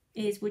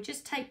is we'll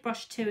just take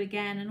brush 2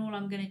 again, and all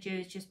I'm going to do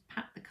is just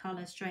pat the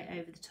colour straight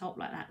over the top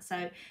like that.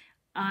 So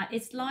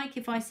it's like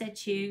if I said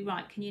to you,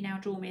 right, can you now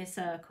draw me a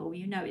circle?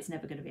 You know it's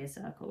never going to be a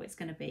circle. It's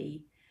going to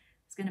be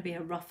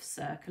a rough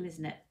circle,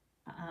 isn't it?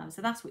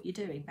 So that's what you're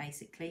doing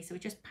basically. So we're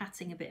just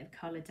patting a bit of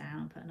colour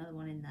down. Put another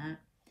one in there,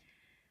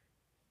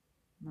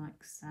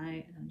 like so,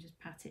 and just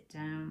pat it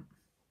down.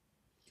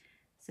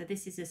 So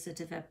this is a sort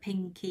of a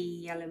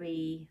pinky,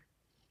 yellowy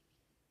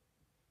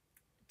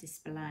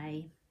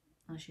display,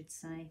 I should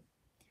say.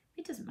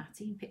 It doesn't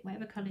matter, you can pick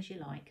whatever colours you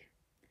like.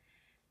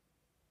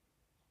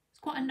 It's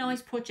quite a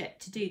nice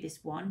project to do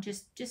this one,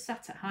 just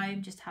sat at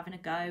home, just having a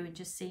go and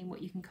just seeing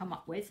what you can come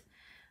up with.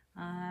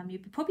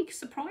 You'd probably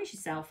surprise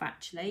yourself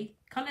actually.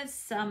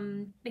 Colours,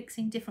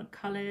 mixing different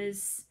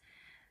colours,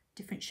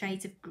 different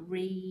shades of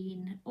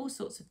green, all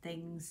sorts of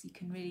things. You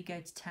can really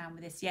go to town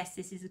with this. Yes,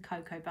 this is a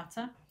cocoa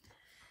butter.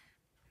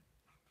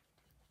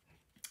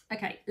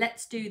 Okay,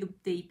 let's do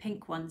the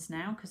pink ones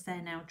now because they're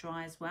now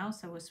dry as well.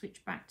 So we'll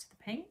switch back to the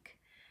pink.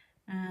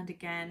 And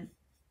again,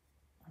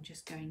 I'm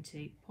just going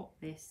to pop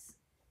this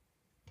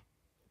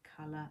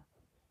colour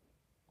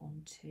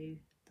onto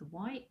the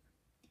white.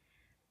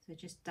 So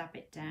just dab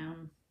it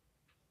down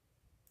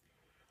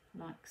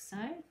like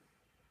so.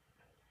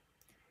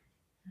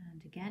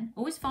 And again,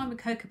 always find with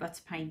cocoa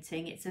butter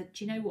painting, do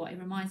you know what? It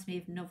reminds me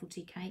of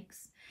novelty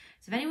cakes.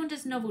 So if anyone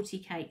does novelty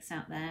cakes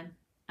out there,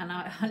 and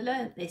I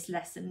learned this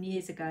lesson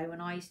years ago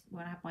when I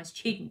had my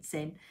students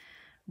in,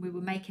 we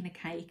were making a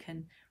cake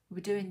and we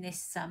were doing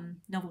this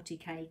novelty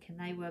cake, and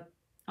they were,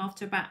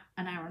 after about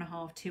an hour and a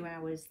half, 2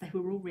 hours, they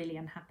were all really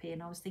unhappy,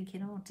 and I was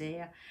thinking, oh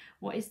dear,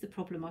 what is the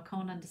problem? I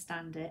can't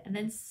understand it. And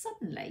then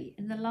suddenly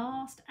in the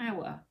last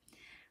hour,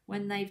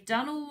 when they've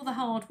done all the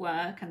hard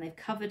work and they've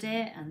covered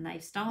it and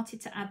they've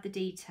started to add the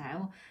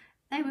detail,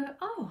 they were,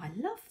 oh, I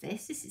love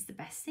this. This is the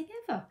best thing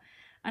ever.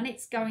 And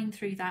it's going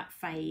through that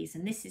phase.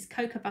 And this is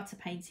cocoa butter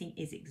painting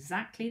is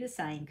exactly the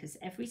same, because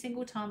every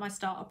single time I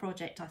start a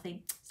project, I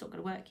think it's not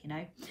going to work, you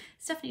know,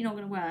 it's definitely not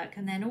going to work.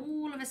 And then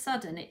all of a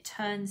sudden it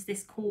turns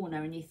this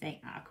corner and you think,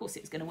 of course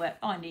it was going to work.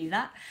 I knew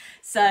that.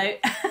 So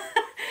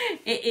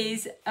it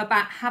is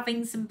about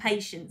having some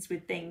patience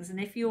with things. And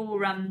if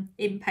you're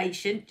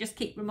impatient, just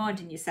keep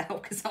reminding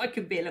yourself, because I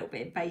can be a little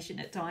bit impatient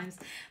at times,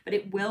 but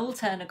it will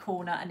turn a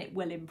corner and it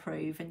will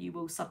improve, and you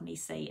will suddenly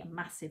see a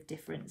massive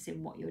difference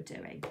in what you're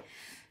doing.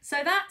 So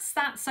that's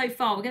that so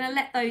far. We're going to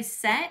let those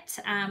set,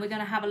 and we're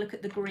going to have a look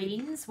at the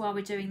greens while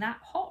we're doing that.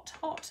 Hot,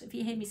 hot. If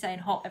you hear me saying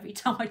hot every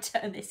time I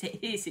turn this,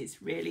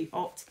 it's really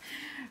hot.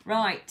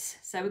 Right,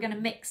 so we're going to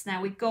mix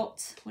now. We've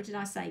got, what did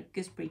I say?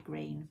 Gooseberry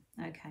green.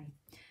 Okay.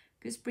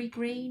 Gooseberry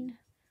green,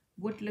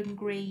 woodland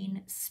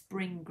green,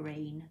 spring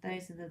green.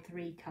 Those are the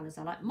 3 colours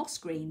I like. Moss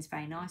green's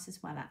very nice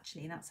as well,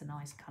 actually. That's a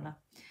nice colour.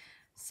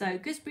 So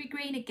gooseberry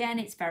green, again,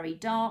 it's very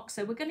dark.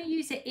 So we're going to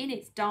use it in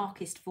its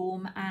darkest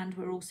form. And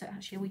we're also,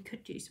 actually, we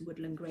could do some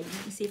woodland green.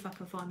 Let me see if I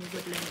can find the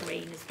woodland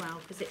green as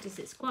well, because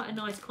it's quite a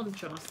nice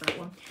contrast, that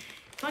one.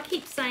 If I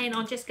keep saying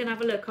I'm just going to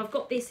have a look, I've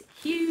got this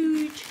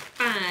huge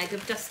bag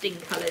of dusting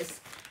colours.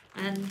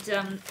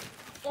 And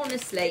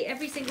honestly,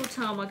 every single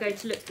time I go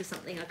to look for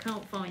something, I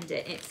can't find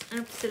it. It's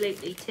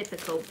absolutely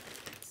typical.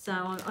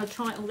 So I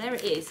try, oh, there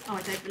it is. Oh,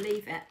 I don't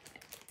believe it.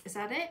 Is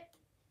that it?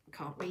 I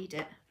can't read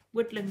it.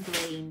 Woodland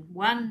green,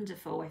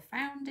 wonderful. I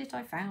found it.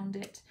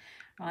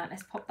 Right,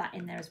 let's pop that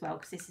in there as well,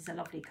 because this is a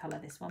lovely colour,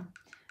 this one.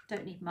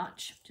 Don't need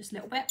much, just a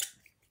little bit.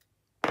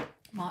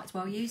 Might as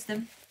well use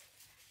them.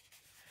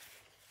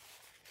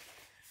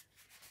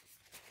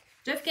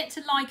 Don't forget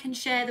to like and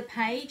share the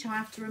page. I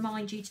have to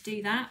remind you to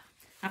do that.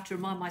 I have to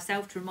remind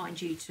myself to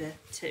remind you to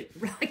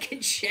like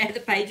and share the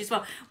page as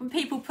well. When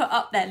people put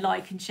up their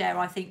like and share,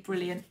 I think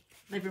brilliant.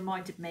 They've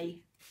reminded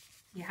me,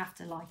 you have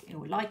to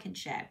like and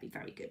share. It'd be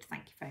very good.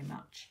 Thank you very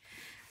much.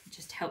 It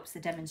just helps the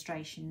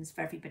demonstrations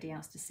for everybody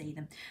else to see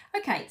them.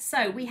 Okay,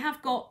 so we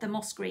have got the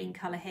moss green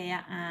colour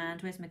here,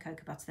 and where's my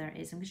cocoa butter? There it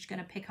is. I'm just going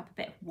to pick up a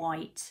bit of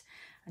white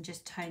and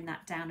just tone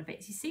that down a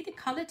bit. So you see the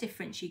colour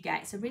difference you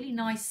get. It's a really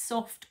nice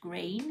soft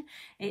green.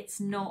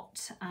 It's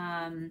not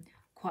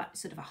quite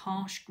sort of a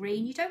harsh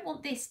green. You don't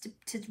want this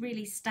to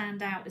really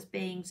stand out as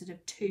being sort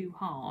of too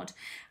hard.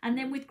 And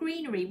then with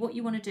greenery, what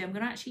you want to do, I'm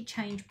going to actually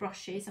change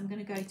brushes. I'm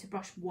going to go to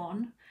brush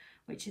 1,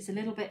 which is a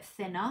little bit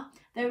thinner.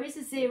 There is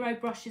a 0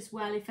 brush as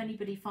well if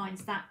anybody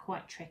finds that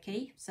quite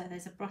tricky. So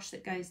there's a brush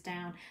that goes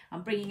down.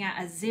 I'm bringing out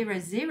a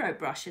 0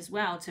 brush as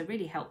well to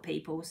really help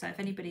people. So if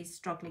anybody's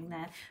struggling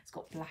there, it's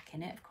got black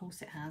in it. Of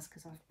course it has,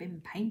 because I've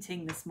been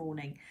painting this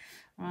morning.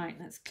 Right,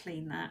 let's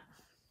clean that.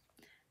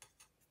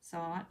 So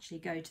I'll actually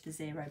go to the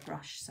 0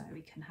 brush so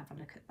we can have a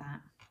look at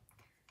that.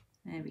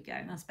 There we go,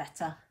 that's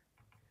better.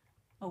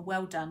 Oh,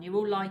 well done. You're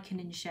all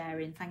liking and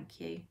sharing. Thank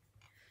you.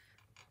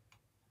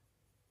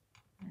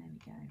 There we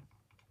go.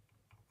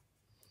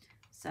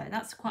 So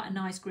that's quite a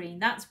nice green.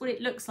 That's what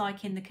it looks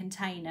like in the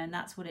container, and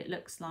that's what it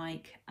looks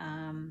like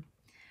on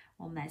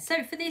there.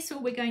 So for this,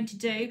 all we're going to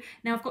do,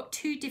 now I've got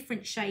 2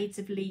 different shades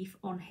of leaf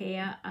on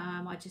here.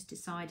 I just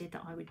decided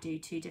that I would do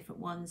 2 different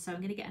ones. So I'm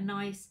going to get a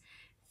nice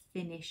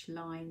thinnish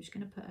line. I'm just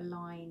going to put a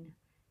line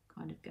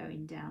kind of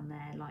going down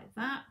there like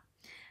that.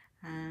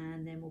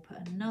 And then we'll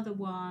put another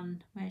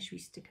one. Where should we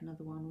stick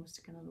another one? We'll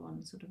stick another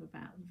one sort of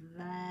about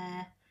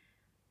there.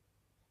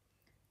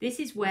 This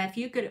is where, if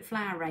you're good at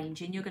flower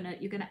arranging, you're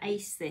gonna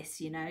ace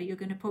this. You know, you're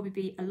gonna probably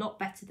be a lot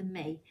better than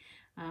me.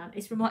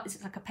 It's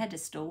like a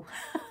pedestal.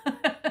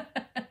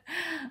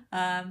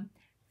 Let's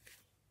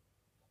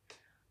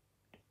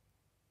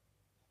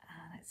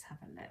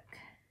have a look.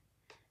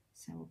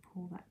 So we'll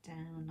pull that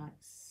down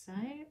like so.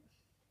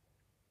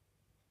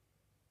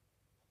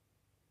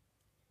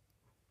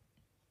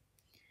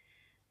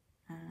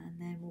 And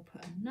then we'll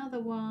put another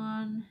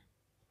one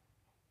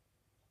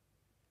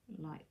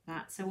like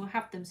that. So we'll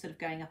have them sort of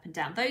going up and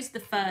down. Those are the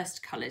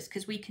first colours,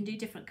 because we can do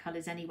different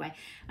colours anyway.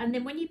 And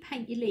then when you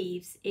paint your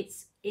leaves, it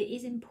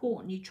is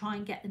important you try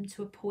and get them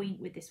to a point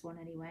with this one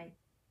anyway.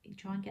 You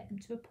try and get them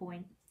to a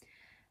point.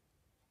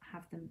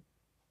 Have them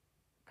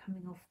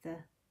coming off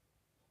the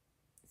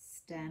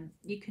stem.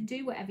 You can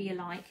do whatever you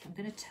like. I'm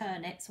going to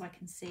turn it so I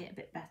can see it a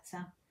bit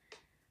better.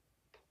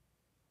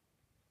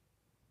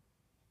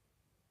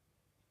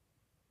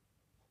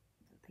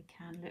 They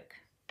can look.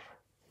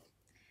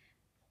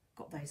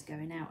 Got those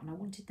going out and I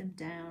wanted them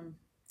down.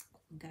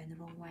 I'm going the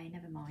wrong way.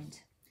 Never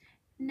mind.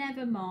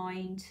 Never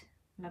mind.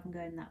 I'll have them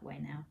going that way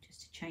now,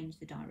 just to change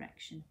the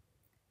direction.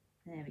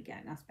 There we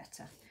go. That's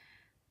better.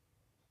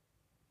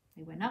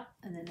 They went up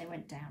and then they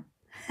went down.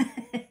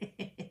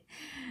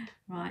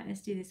 Right,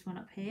 let's do this one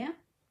up here.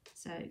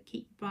 So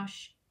keep the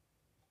brush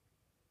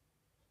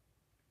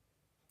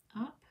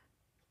up.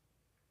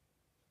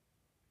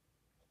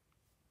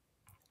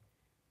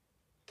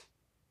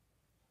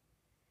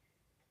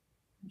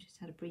 I've just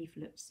had a brief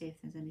look to see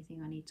if there's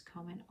anything I need to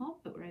comment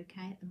on, but we're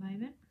okay at the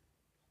moment.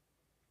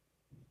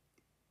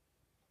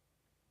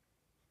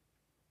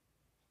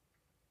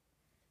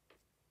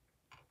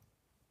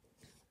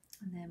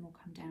 And then we'll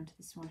come down to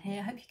this one here.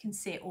 I hope you can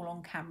see it all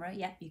on camera.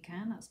 Yep, you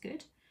can, that's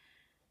good.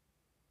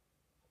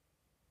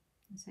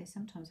 And so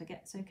sometimes I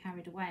get so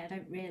carried away, I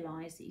don't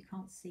realise that you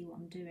can't see what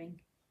I'm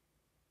doing.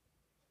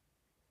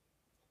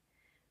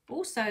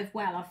 Also, as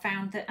well, I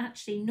found that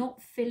actually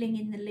not filling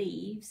in the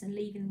leaves and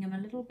leaving them a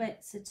little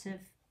bit sort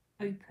of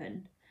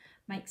open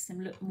makes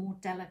them look more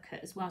delicate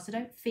as well. So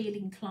don't feel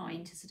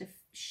inclined to sort of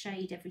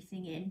shade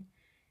everything in.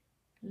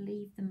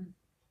 Leave them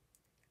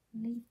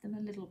a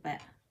little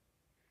bit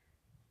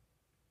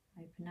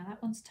open. Now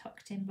that one's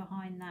tucked in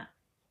behind that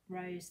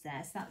rose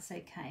there, so that's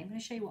okay. I'm going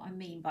to show you what I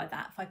mean by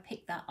that. If I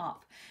pick that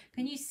up,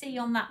 can you see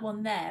on that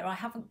one there, I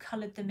haven't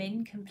coloured them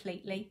in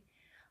completely.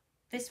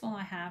 This one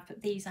I have,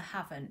 but these I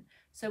haven't.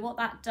 So what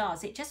that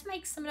does, it just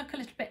makes them look a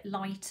little bit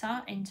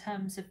lighter in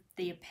terms of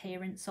the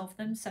appearance of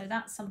them. So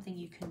that's something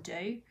you can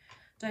do.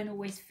 Don't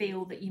always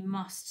feel that you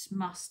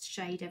must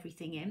shade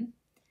everything in.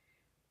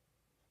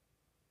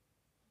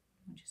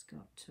 I just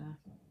got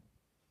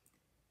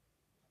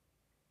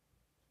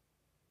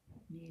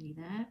nearly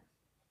there.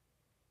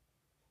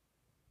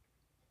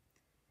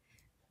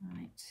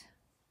 Right.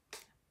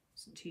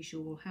 Wasn't too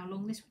sure how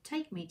long this would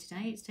take me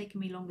today. It's taken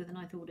me longer than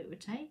I thought it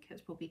would take.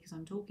 That's probably because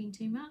I'm talking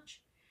too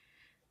much.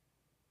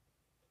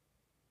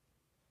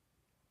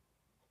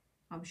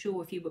 I'm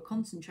sure if you were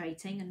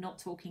concentrating and not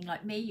talking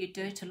like me, you'd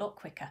do it a lot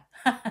quicker.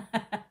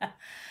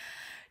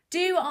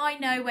 Do I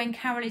know when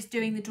Carol is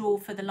doing the draw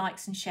for the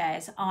likes and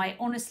shares? I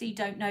honestly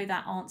don't know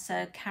that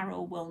answer.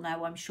 Carol will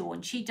know, I'm sure,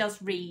 and she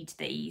does read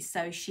these,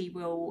 so she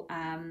will,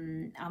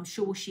 I'm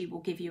sure she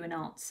will give you an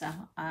answer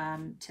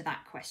to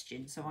that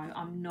question. So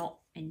I'm not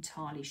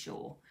entirely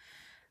sure.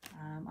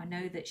 I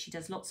know that she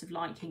does lots of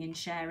liking and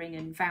sharing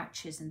and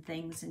vouchers and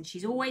things, and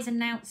she's always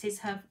announces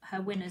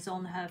her winners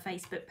on her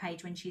Facebook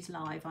page when she's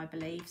live, I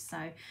believe.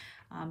 So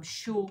I'm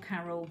sure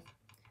Carol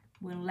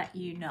will let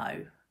you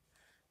know.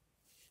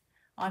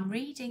 I'm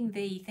reading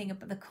the thing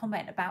about the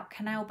comment about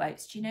canal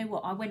boats. Do you know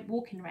what? I went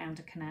walking around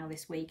a canal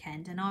this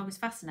weekend and I was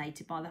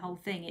fascinated by the whole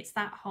thing. It's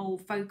that whole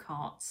folk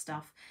art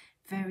stuff.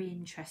 Very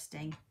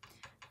interesting.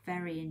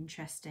 Very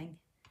interesting.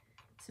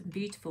 Some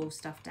beautiful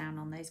stuff down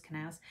on those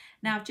canals.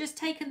 Now I've just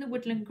taken the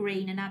woodland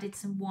green and added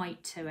some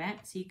white to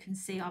it, so you can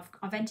see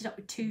I've ended up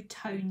with 2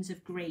 tones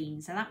of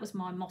green. So that was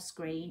my moss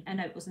green,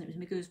 no it wasn't, it was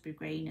my gooseberry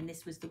green, and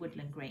this was the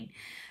woodland green.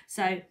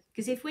 So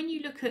because when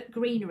you look at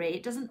greenery,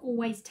 it doesn't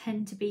always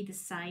tend to be the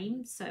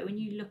same. So when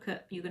you look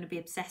at, you're going to be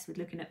obsessed with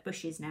looking at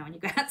bushes now when you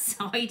go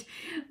outside.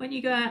 When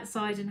you go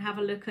outside and have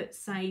a look at,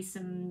 say,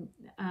 some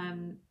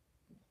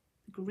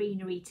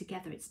greenery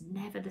together, it's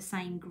never the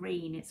same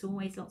green. It's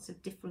always lots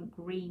of different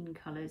green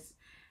colours.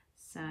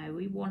 So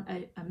we want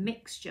a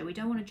mixture. We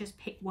don't want to just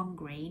pick one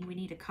green. We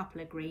need a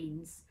couple of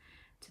greens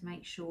to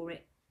make sure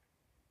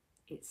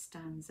it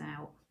stands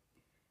out.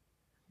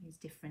 It's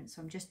different.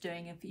 So I'm just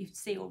doing, if you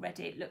see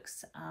already, it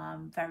looks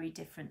very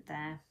different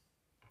there.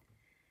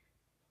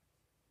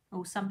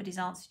 Oh, somebody's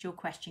answered your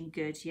question.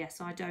 Good. Yes,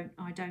 I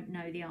don't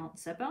know the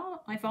answer,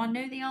 but if I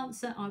know the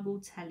answer, I will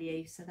tell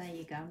you. So there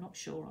you go. I'm not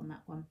sure on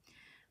that one.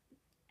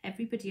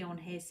 Everybody on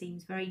here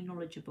seems very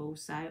knowledgeable,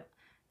 so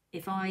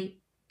if I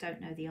don't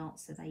know the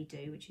answer, they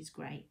do, which is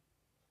great.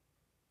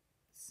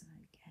 So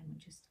again, we'll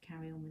just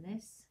carry on with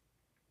this.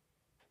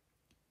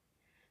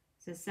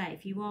 So say,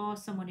 if you are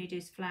someone who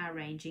does flower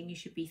arranging, you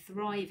should be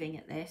thriving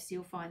at this.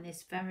 You'll find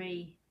this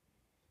very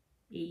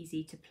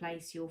easy to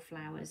place your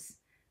flowers,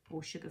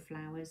 or sugar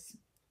flowers.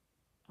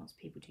 Lots of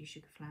people do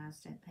sugar flowers,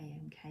 don't they,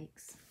 and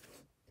cakes.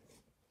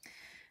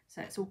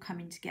 So it's all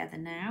coming together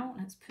now.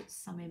 Let's put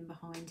some in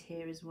behind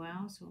here as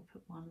well. So we'll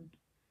put one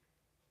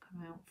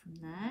come out from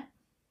there.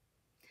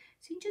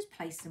 So you can just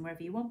place them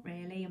wherever you want,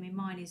 really. I mean,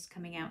 mine is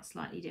coming out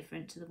slightly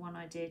different to the one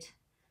I did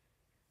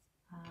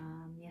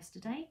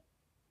yesterday.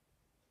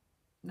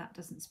 That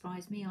doesn't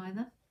surprise me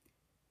either.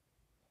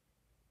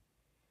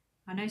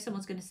 I know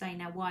someone's going to say,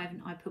 now, why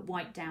haven't I put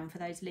white down for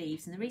those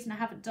leaves? And the reason I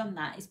haven't done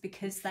that is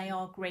because they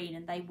are green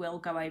and they will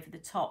go over the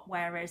top,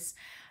 whereas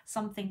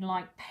something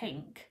like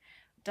pink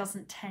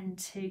doesn't tend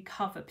to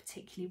cover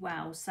particularly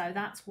well, so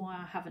that's why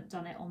I haven't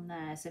done it on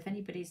there. So if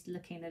anybody's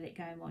looking at it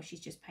going, well,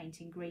 she's just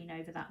painting green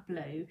over that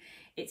blue,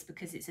 it's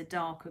because it's a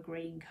darker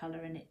green colour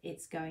and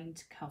it's going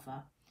to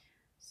cover.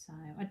 So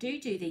I do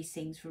these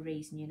things for a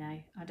reason, you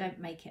know. I don't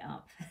make it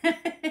up.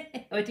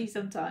 I do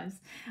sometimes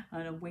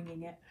and I'm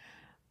winging it,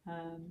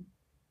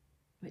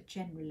 but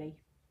generally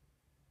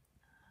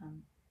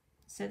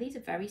so these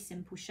are very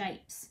simple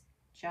shapes,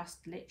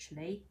 just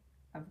literally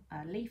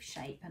a leaf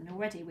shape, and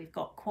already we've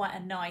got quite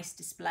a nice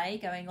display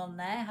going on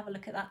there. Have a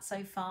look at that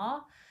so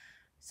far.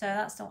 So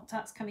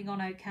that's coming on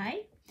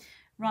okay.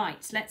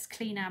 Right, let's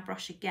clean our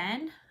brush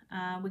again.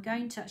 We're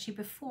going to actually,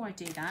 before I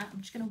do that, I'm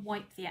just going to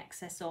wipe the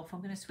excess off.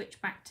 I'm going to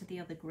switch back to the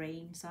other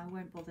green, so I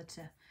won't bother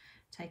to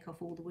take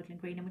off all the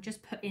woodland green, and we'll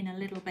just put in a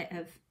little bit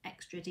of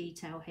extra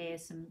detail here,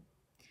 so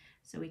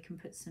we can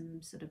put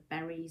some sort of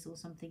berries or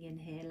something in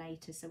here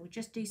later. So we'll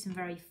just do some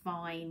very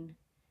fine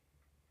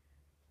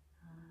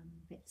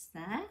bits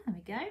there. There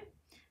we go.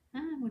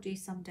 And we'll do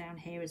some down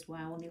here as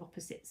well on the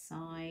opposite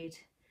side.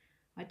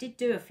 I did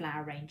do a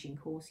flower arranging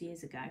course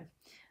years ago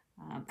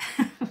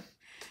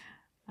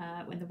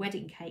when the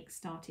wedding cake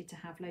started to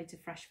have loads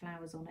of fresh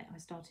flowers on it. I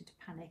started to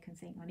panic and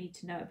think I need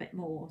to know a bit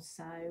more.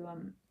 So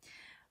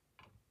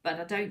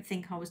but I don't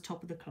think I was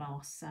top of the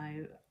class,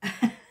 so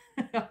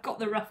I've got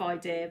the rough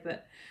idea,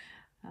 but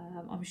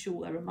I'm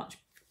sure there are much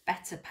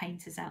better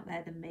painters out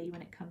there than me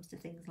when it comes to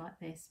things like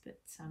this,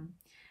 but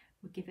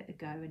we'll give it a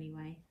go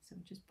anyway. So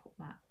we'll just put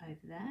that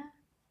over there.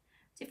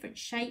 Different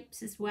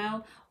shapes as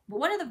well. But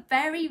one of the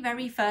very,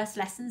 very first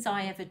lessons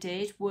I ever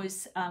did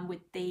was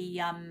with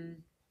the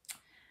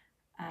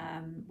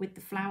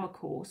flower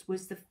course.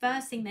 Was the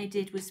first thing they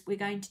did was, we're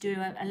going to do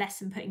a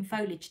lesson putting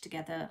foliage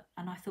together,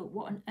 and I thought,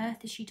 what on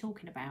earth is she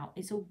talking about?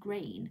 It's all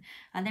green.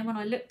 And then when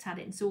I looked at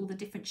it and saw all the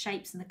different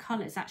shapes and the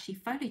colours, actually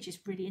foliage is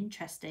really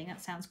interesting.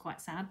 That sounds quite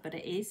sad, but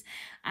it is.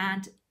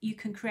 And you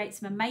can create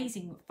some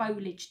amazing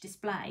foliage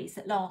displays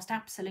that last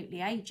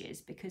absolutely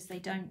ages because they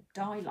don't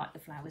die like the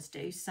flowers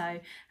do. So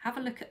have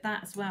a look at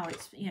that as well.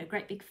 It's, you know,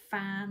 great big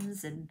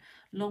fans and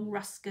long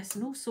ruscus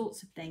and all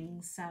sorts of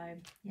things. So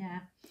yeah.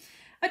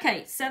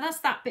 Okay, so that's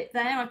that bit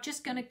there. I'm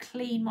just going to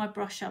clean my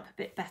brush up a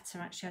bit better.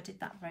 Actually, I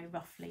did that very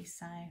roughly,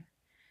 so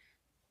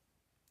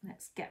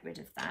let's get rid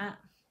of that.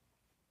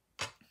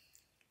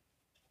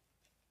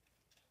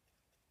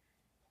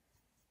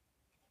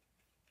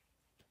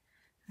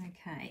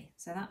 Okay,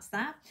 so that's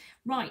that.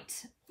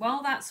 Right,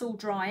 while that's all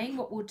drying,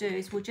 what we'll do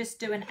is we'll just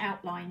do an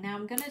outline. Now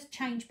I'm going to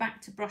change back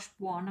to brush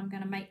 1. I'm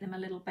going to make them a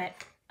little bit,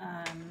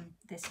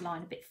 this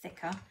line a bit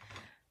thicker.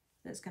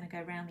 That's going to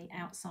go around the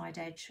outside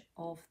edge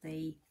of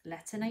the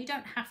letter. Now you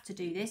don't have to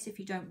do this if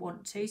you don't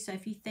want to. So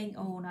if you think,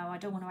 oh no, I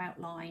don't want to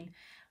outline,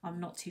 I'm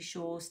not too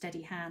sure,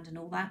 steady hand and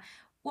all that.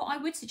 What I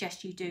would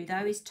suggest you do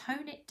though is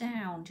tone it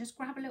down. Just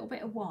grab a little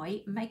bit of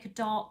white and make a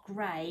dark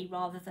grey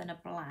rather than a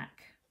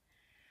black.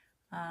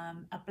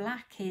 A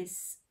black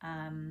is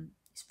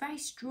it's very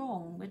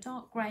strong. A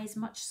dark grey is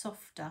much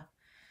softer.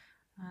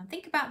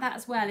 Think about that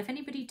as well. If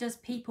anybody does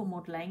people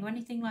modelling or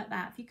anything like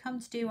that, if you come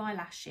to do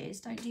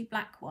eyelashes, don't do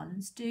black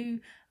ones,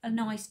 do a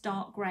nice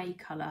dark grey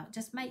colour. It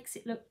just makes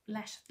it look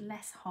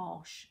less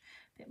harsh.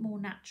 bit more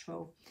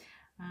natural.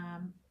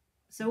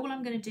 So all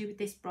I'm going to do with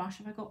this brush,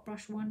 have I got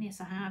brush one?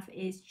 Yes, I have,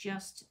 is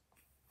just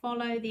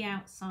follow the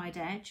outside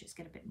edge. Let's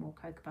get a bit more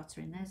cocoa butter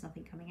in there, there's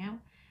nothing coming out.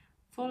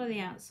 Follow the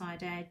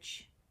outside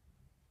edge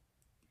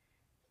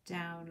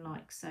down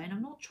like so. And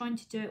I'm not trying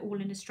to do it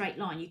all in a straight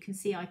line. You can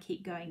see I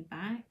keep going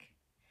back.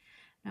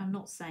 Now I'm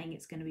not saying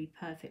it's going to be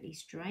perfectly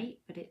straight,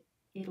 but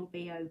it'll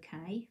be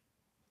okay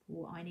for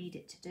what I need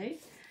it to do.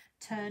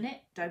 Turn it,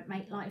 don't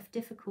make life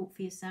difficult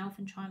for yourself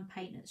and try and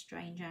paint at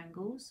strange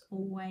angles.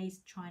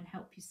 Always try and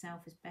help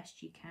yourself as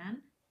best you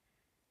can.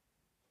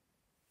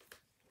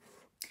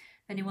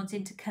 If anyone's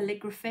into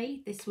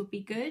calligraphy, this would be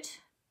good.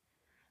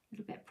 A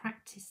little bit of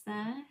practice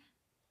there.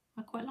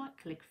 I quite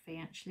like calligraphy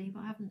actually,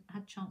 but I haven't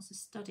had a chance to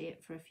study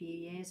it for a few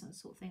years. That's the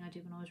sort of thing I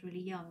did when I was really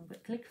young,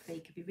 but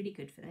calligraphy could be really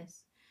good for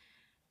this.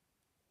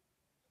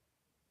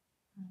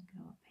 I'll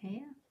go up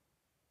here.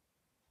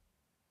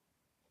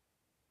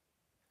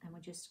 And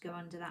we'll just go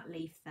under that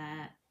leaf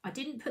there. I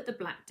didn't put the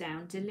black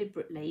down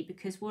deliberately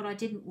because what I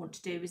didn't want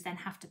to do is then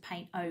have to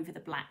paint over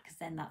the black, because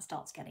then that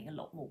starts getting a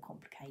lot more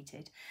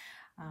complicated.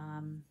 Go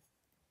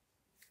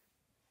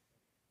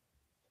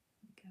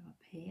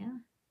up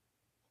here.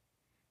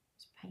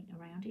 Just paint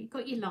around it. You've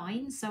got your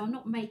lines, so I'm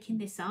not making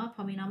this up.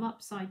 I mean, I'm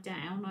upside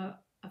down. I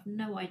have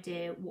no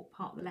idea what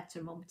part of the letter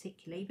I'm on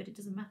particularly, but it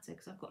doesn't matter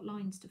because I've got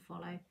lines to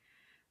follow.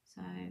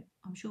 So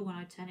I'm sure when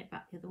I turn it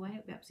back the other way,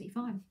 it'll be absolutely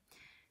fine.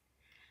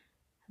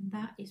 And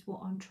that is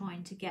what I'm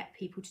trying to get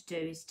people to do,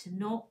 is to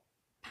not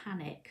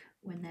panic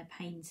when they're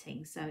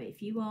painting. So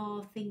if you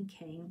are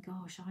thinking,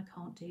 gosh, I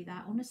can't do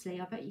that,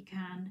 honestly, I bet you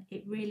can.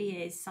 It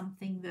really is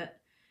something that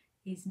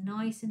is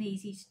nice and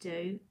easy to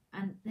do.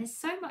 And there's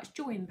so much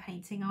joy in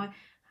painting. I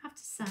have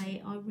to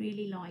say, I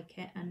really like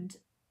it. And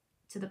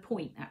to the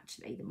point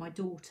actually that my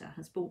daughter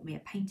has bought me a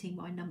painting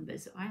by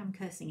numbers. I am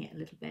cursing it a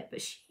little bit,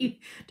 but she,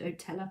 don't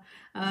tell her,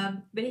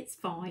 but it's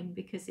fine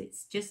because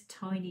it's just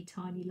tiny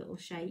little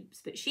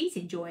shapes, but she's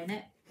enjoying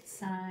it.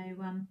 So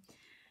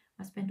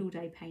I spend all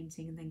day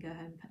painting and then go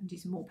home and do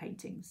some more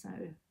painting. So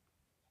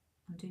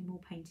I'm doing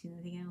more painting than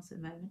anything else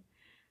at the moment,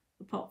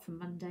 apart from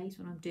Mondays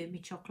when I'm doing my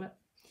chocolate.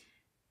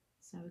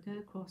 So we go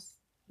across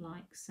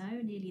like so,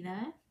 nearly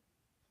there.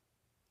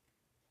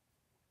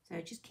 So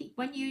just keep,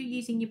 when you're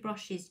using your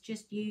brushes,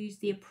 just use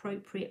the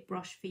appropriate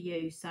brush for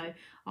you. So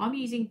I'm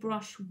using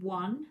brush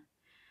 1.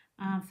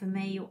 For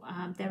me,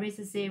 there is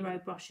a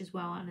 0 brush as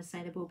well, and I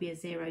say there will be a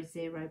 0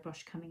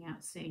 brush coming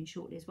out soon,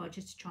 shortly as well,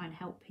 just to try and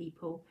help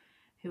people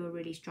who are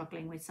really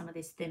struggling with some of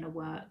this thinner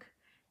work,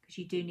 because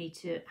you do need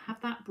to have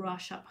that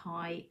brush up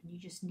high and you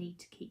just need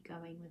to keep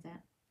going with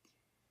it.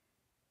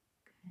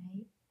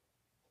 Okay,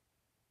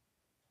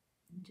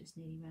 and just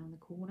nearly round the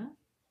corner.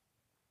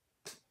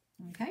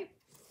 Okay.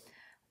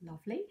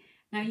 Lovely.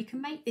 Now you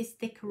can make this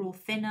thicker or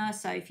thinner,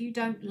 so if you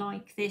don't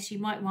like this, you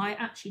might, well, I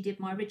actually did,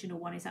 my original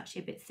one is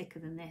actually a bit thicker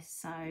than this,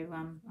 so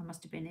I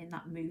must have been in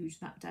that mood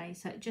that day,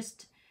 so it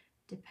just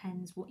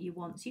depends what you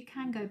want. So you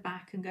can go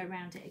back and go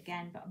around it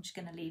again, but I'm just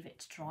going to leave it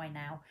to dry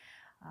now,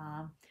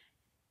 and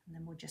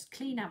then we'll just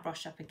clean our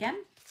brush up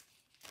again.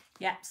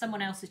 Yeah,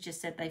 someone else has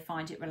just said they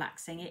find it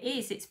relaxing. It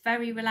is, it's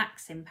very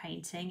relaxing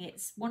painting.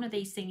 It's one of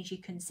these things you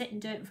can sit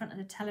and do it in front of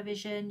the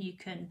television. You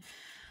can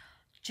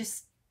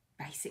just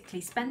basically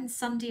spend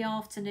Sunday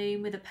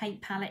afternoon with a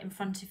paint palette in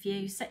front of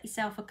you, set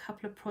yourself a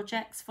couple of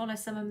projects, follow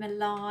some of my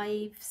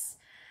lives.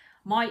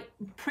 My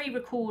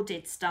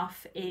pre-recorded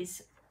stuff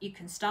is you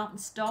can start and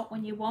stop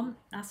when you want.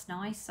 That's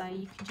nice, so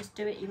you can just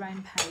do it at your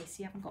own pace.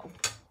 You haven't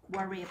got to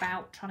worry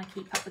about trying to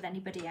keep up with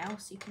anybody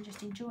else. You can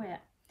just enjoy it.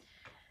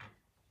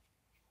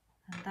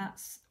 And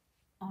that's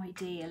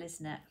ideal,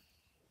 isn't it?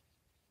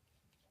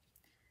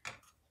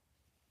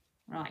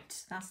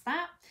 Right, that's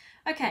that.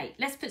 Okay,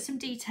 let's put some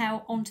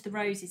detail onto the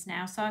roses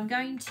now. So I'm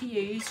going to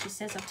use, she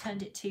says I've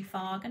turned it too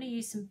far, I'm going to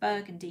use some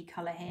burgundy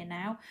colour here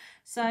now.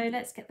 So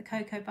let's get the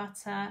cocoa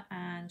butter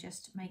and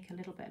just make a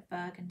little bit of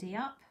burgundy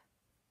up.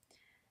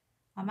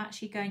 I'm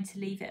actually going to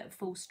leave it at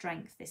full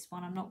strength, this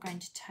one. I'm not going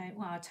to tone,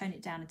 well, I'll tone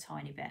it down a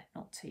tiny bit,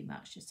 not too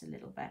much, just a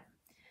little bit.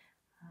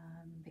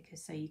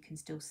 Because so you can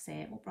still see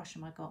it. What brush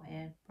have I got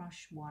here?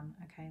 Brush 1,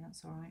 okay,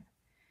 that's all right.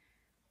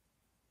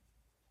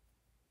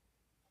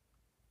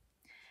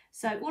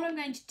 So all I'm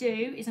going to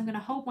do is I'm going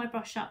to hold my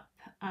brush up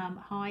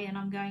high, and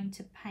I'm going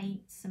to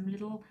paint some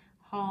little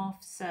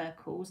half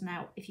circles.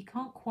 Now, if you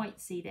can't quite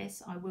see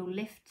this, I will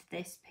lift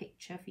this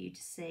picture for you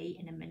to see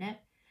in a minute.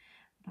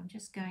 But I'm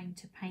just going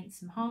to paint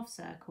some half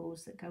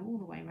circles that go all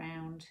the way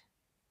around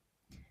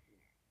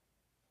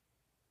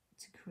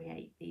to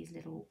create these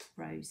little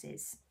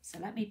roses. So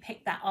let me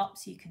pick that up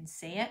so you can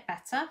see it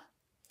better.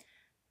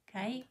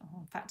 Okay, oh,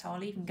 in fact,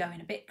 I'll even go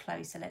in a bit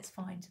closer. Let's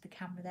find the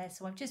camera there.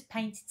 So I've just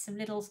painted some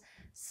little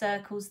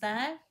circles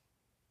there.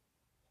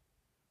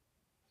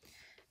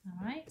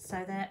 All right,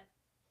 so they're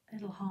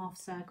little half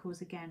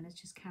circles again. Let's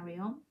just carry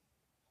on.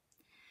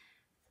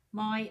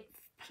 My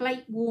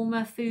plate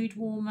warmer, food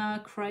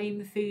warmer,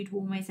 chrome food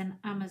warmer is an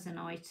Amazon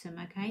item.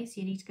 Okay, so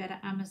you need to go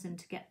to Amazon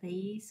to get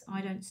these. I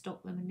don't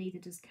stock them, and neither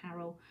does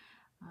Carol.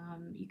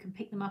 You can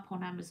pick them up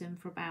on Amazon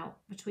for about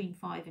between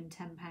 £5 and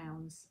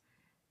 £10.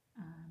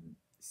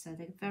 So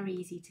they're very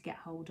easy to get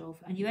hold of,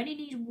 and you only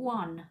need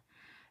one.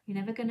 You're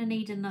never going to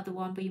need another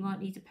one, but you might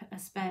need a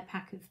spare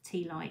pack of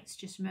tea lights.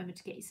 Just remember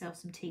to get yourself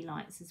some tea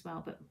lights as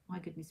well, but my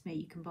goodness me,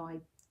 you can buy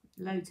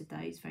loads of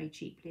those very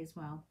cheaply as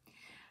well.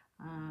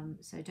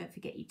 So don't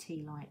forget your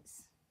tea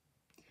lights.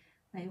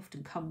 They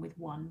often come with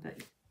one,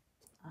 but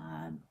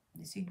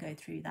you soon go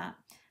through that.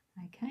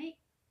 Okay,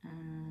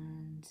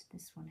 and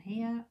this one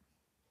here.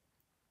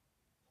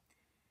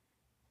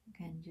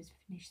 Again, just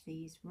finish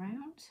these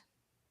round.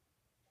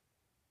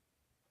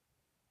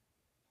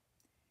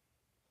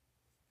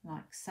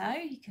 Like so.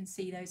 You can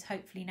see those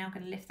hopefully now. I'm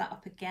going to lift that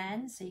up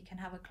again so you can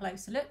have a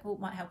closer look. Oh, it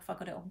might help if I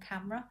got it on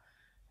camera.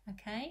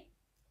 Okay.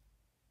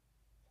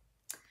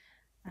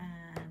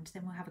 And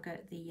then we'll have a go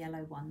at the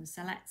yellow ones.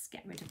 So let's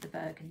get rid of the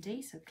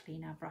burgundy. So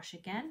clean our brush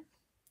again.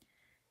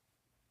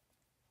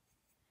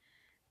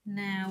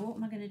 Now, what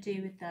am I going to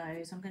do with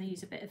those? I'm going to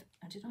use a bit of,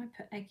 did I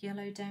put egg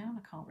yellow down?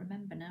 I can't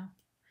remember now.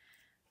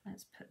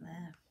 Let's put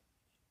there.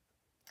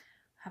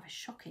 I have a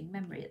shocking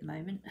memory at the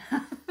moment.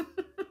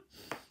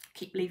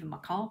 Keep leaving my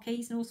car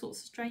keys in all sorts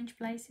of strange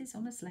places,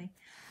 honestly.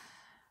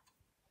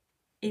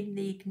 In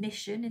the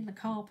ignition in the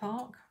car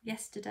park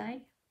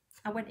yesterday,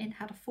 I went in,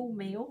 had a full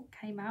meal,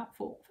 came out,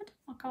 thought, if I did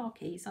my car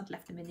keys, I'd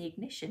left them in the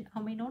ignition. I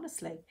mean,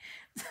 honestly.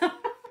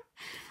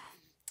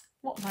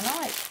 What am I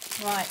like?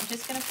 Right, I'm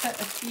just going to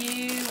put a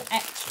few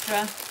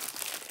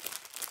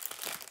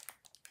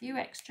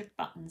extra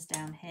buttons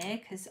down here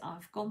because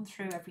I've gone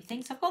through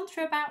everything. So I've gone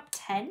through about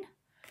 10.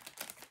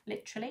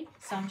 Literally,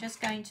 so I'm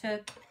just going to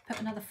put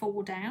another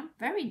 4 down.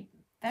 Very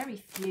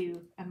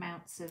few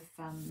amounts of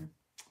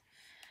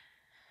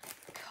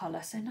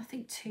colour, so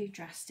nothing too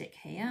drastic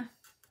here.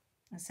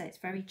 I say it's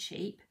very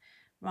cheap.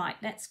 Right,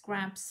 let's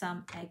grab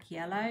some egg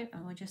yellow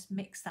and we'll just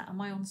mix that. Am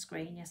I on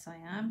screen? Yes, I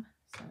am.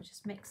 So I'll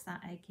just mix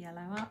that egg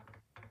yellow up.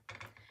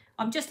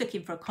 I'm just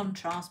looking for a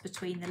contrast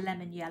between the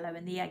lemon yellow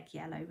and the egg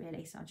yellow,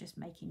 really. So I'm just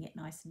making it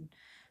nice and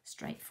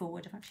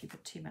straightforward. I've actually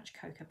put too much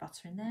cocoa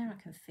butter in there.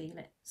 I can feel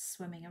it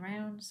swimming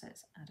around, so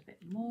let's add a bit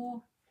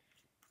more.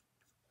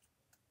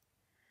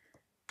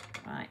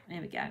 Right,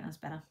 there we go, that's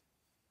better.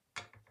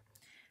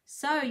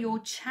 So your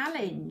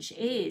challenge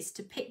is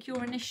to pick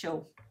your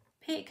initial.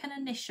 Pick an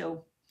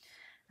initial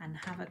and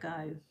have a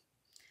go.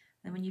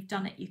 Then when you've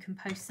done it, you can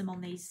post them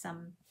on these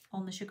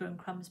on the Sugar and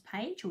Crumbs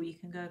page, or you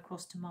can go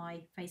across to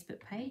my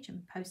Facebook page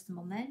and post them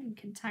on there. You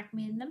can tag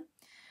me in them.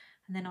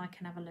 And then I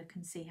can have a look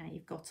and see how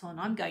you've got on.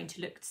 I'm going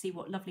to look to see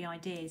what lovely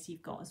ideas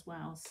you've got as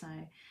well. So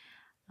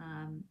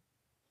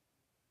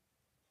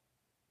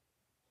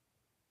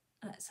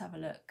let's have a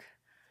look.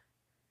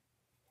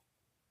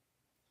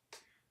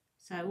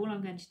 So all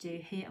I'm going to do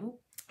here, oh,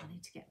 I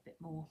need to get a bit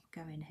more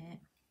going here.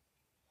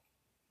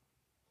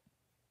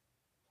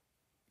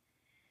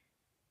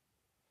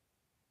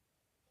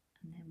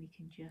 And then we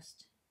can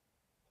just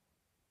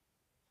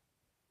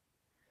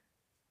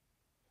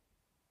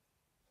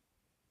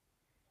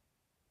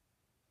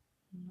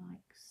like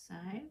so,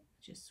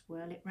 just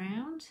swirl it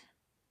round.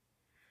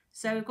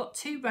 So we've got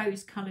 2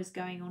 rose colours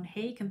going on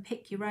here. You can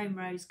pick your own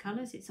rose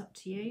colours, it's up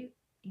to you. You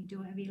can do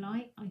whatever you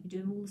like. I can do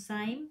them all the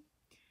same.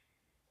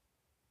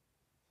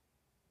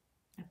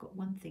 I've got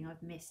one thing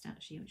I've missed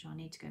actually, which I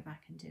need to go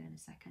back and do in a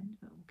second,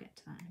 but we'll get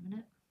to that in a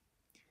minute.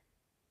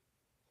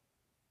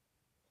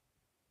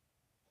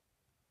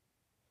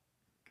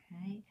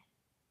 Okay.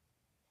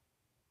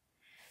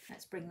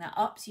 Let's bring that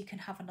up so you can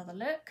have another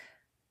look.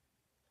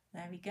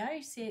 There we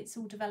go. See, it's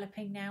all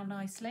developing now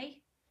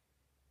nicely.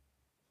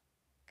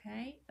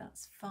 Okay,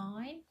 that's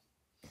fine.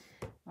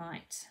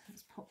 Right,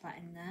 let's pop that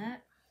in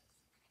there.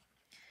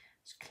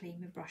 Just clean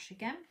my brush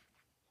again.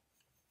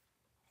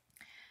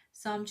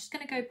 So I'm just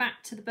going to go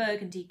back to the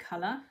burgundy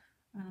colour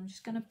and I'm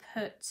just going to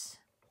put,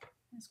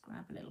 let's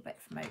grab a little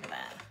bit from over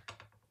there.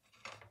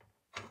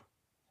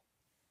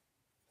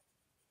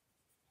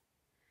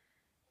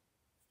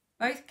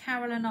 Both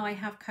Carol and I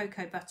have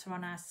cocoa butter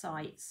on our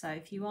site, so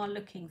if you are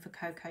looking for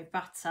cocoa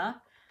butter,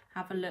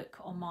 have a look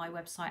on my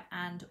website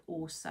and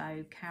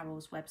also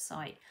Carol's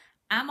website.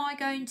 Am I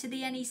going to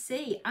the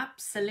NEC?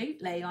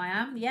 Absolutely I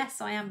am. Yes,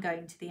 I am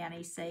going to the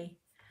NEC.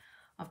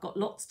 I've got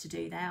lots to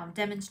do there. I'm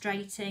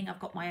demonstrating,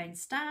 I've got my own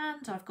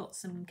stand, I've got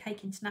some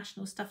Cake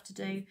International stuff to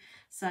do.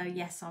 So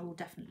yes, I will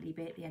definitely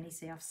be at the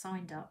NEC. I've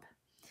signed up.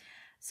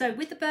 So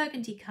with the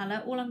burgundy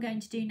colour, all I'm going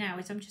to do now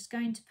is I'm just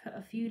going to put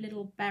a few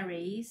little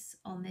berries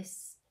on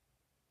this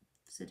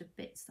sort of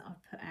bits that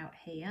I've put out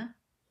here.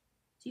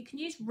 So you can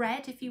use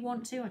red if you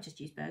want to. I just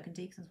use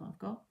burgundy because that's what I've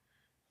got.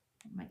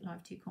 Don't make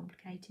life too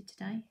complicated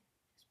today.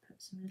 Just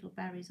put some little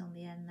berries on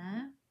the end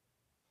there.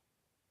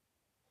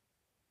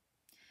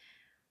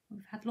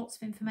 We've had lots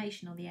of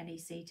information on the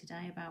NEC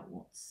today about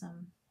what's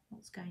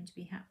going to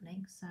be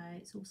happening, so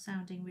it's all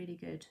sounding really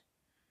good.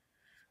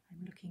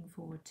 I'm looking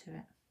forward to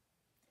it.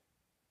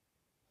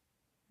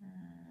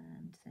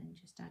 And then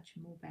just add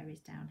some more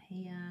berries down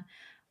here.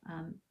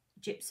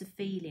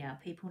 Gypsophilia,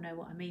 people know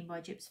what I mean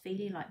by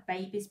gypsophilia, like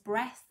baby's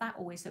breath. That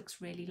always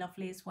looks really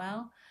lovely as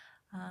well.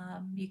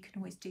 You can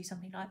always do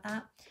something like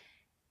that.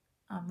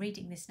 I'm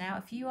reading this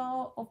now. If you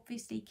are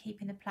obviously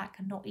keeping the plaque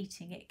and not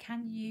eating it,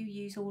 can you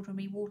use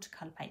ordinary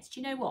watercolour paints?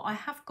 Do you know what? I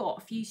have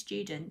got a few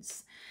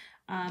students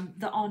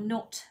that are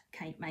not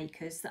cake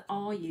makers that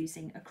are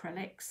using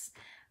acrylics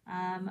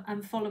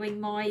and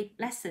following my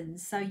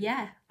lessons. So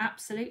yeah,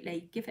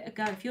 absolutely, give it a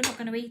go. If you're not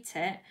going to eat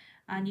it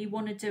and you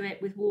want to do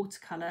it with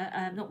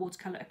watercolour, not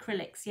watercolour,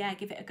 acrylics, yeah,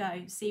 give it a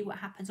go, see what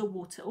happens. Or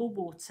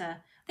water.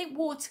 I think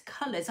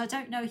watercolours, I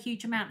don't know a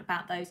huge amount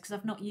about those because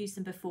I've not used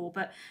them before,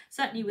 but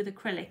certainly with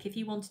acrylic, if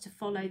you wanted to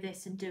follow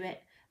this and do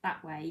it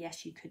that way,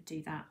 yes, you could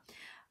do that.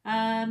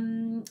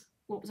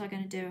 What was I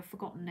going to do? I've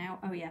forgotten now.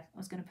 Oh yeah, I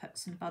was going to put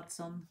some buds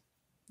on.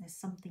 There's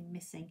something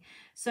missing.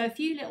 So a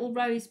few little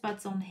rose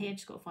buds on here,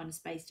 just got to find a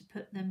space to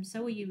put them.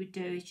 So all you would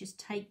do is just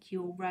take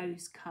your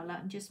rose colour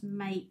and just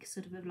make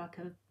sort of like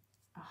a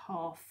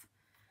half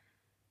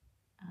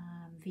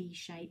V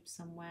shape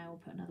somewhere. We'll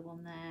put another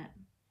one there,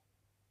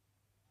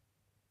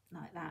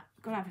 like that.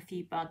 Got to have a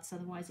few buds,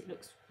 otherwise it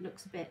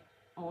looks a bit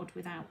odd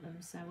without them.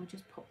 So we'll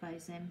just pop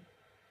those in.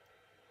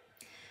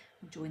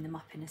 We'll join them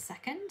up in a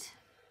second.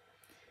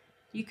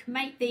 You can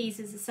make these,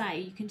 as I say,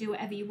 you can do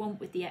whatever you want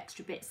with the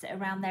extra bits that are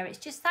around there. It's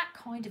just that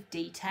kind of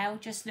detail,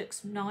 just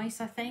looks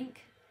nice, I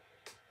think.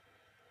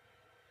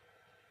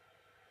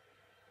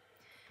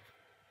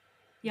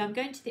 Yeah, I'm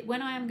going to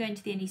when I am going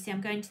to the NEC,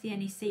 I'm going to the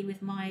NEC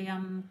with my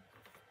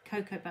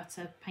cocoa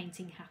butter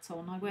painting hat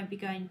on. I won't be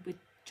going with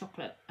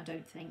chocolate, I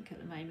don't think, at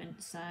the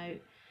moment. So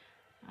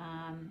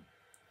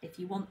if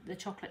you want the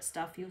chocolate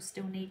stuff, you'll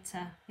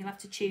have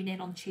to tune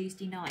in on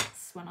Tuesday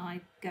nights when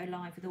I go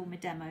live with all my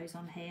demos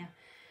on here.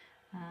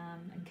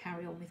 And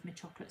carry on with my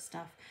chocolate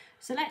stuff.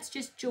 So let's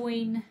just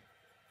join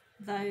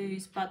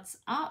those buds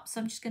up.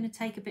 So I'm just going to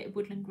take a bit of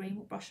woodland green.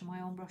 What brush am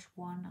I on? Brush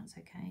 1, that's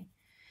okay.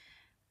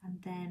 And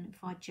then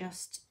if I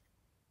just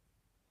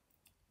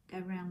go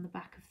around the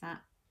back of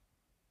that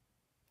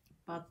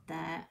bud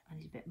there, I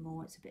need a bit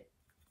more, it's a bit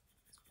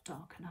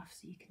dark enough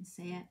so you can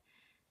see it.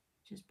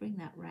 Just bring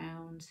that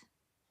round,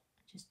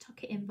 just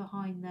tuck it in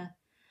behind the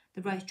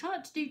rose. Try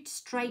not to do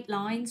straight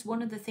lines.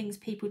 One of the things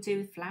people do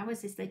with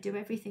flowers is they do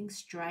everything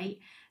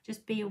straight.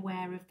 Just be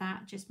aware of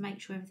that. Just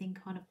make sure everything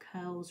kind of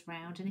curls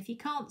round. And if you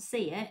can't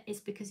see it, it's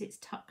because it's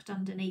tucked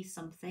underneath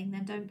something,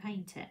 then don't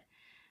paint it.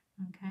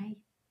 Okay,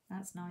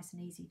 that's nice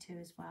and easy too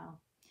as well.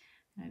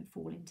 Don't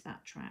fall into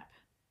that trap.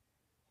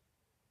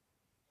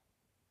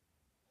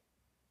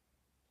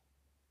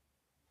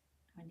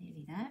 We're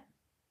nearly there. I'm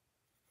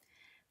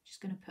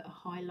just going to put a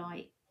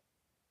highlight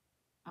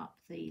up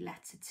the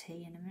letter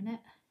T in a minute.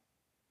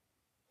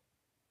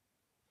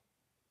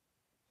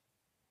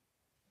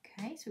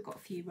 Okay, so we've got a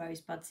few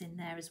rosebuds in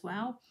there as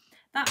well.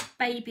 That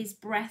baby's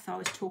breath I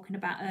was talking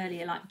about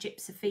earlier, like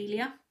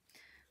gypsophilia.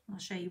 I'll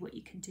show you what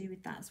you can do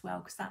with that as well,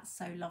 because that's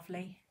so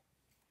lovely.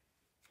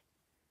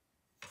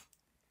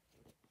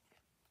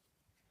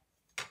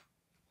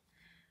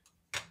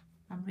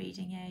 I'm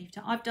reading,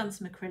 yeah, I've done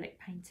some acrylic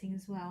painting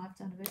as well. I've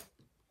done a bit.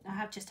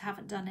 I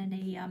haven't done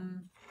any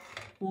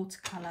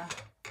watercolour.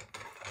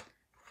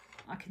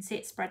 I can see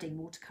it spreading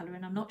watercolour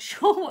and I'm not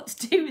sure what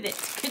to do with it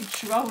to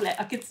control it.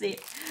 I can see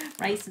it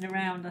racing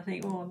around. I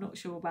think, oh, I'm not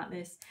sure about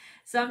this.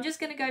 So I'm just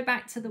going to go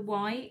back to the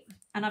white,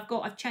 and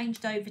I've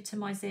changed over to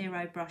my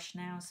 0 brush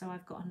now. So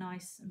I've got a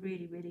nice,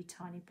 really, really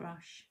tiny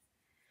brush.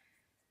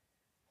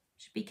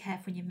 Just be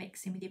careful when you're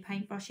mixing with your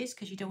paint brushes,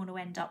 because you don't want to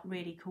end up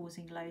really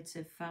causing loads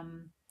of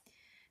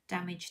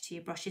damage to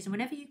your brushes. And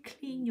whenever you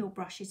clean your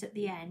brushes at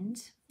the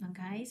end,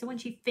 okay, so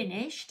once you've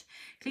finished,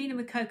 clean them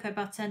with cocoa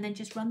butter and then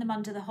just run them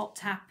under the hot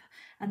tap,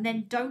 and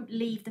then don't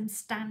leave them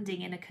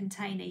standing in a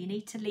container. You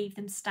need to leave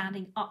them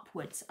standing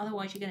upwards,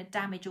 otherwise you're going to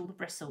damage all the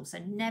bristles. So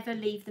never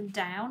leave them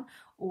down,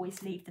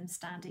 always leave them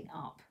standing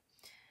up.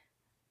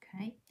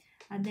 Okay,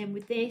 and then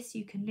with this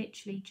you can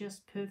literally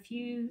just put a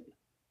few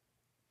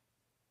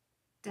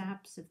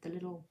dabs of the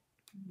little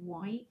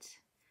white.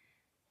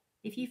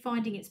 If you're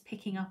finding it's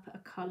picking up a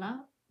colour,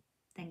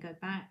 then go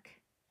back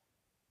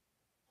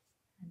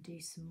and do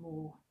some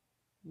more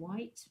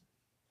white.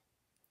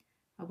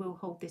 I will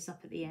hold this up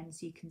at the end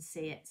so you can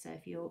see it. So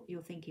if you're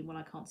thinking, well,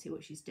 I can't see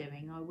what she's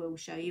doing, I will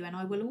show you. And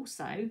I will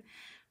also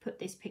put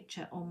this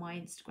picture on my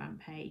Instagram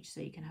page so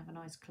you can have a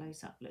nice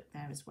close-up look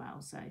there as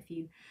well. So if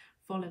you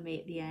follow me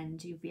at the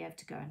end, you'll be able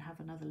to go and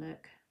have another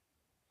look.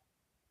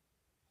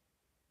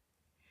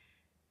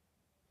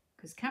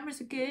 Because cameras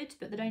are good,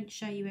 but they don't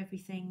show you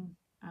everything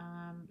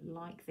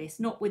like this.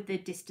 Not with the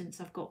distance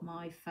I've got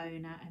my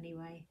phone at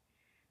anyway.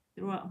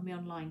 They're right on my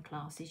online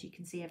classes, you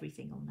can see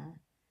everything on there.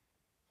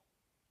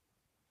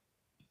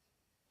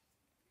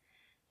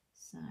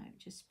 So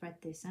just spread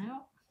this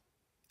out.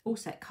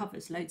 Also, it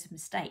covers loads of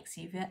mistakes.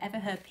 You've ever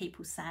heard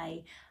people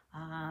say,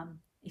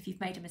 if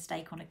you've made a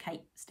mistake on a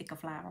cake, stick a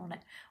flower on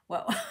it.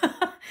 Well,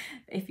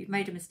 if you've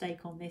made a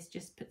mistake on this,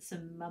 just put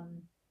some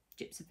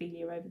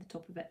gypsophilia over the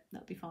top of it.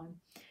 That'll be fine.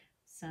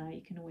 So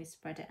you can always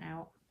spread it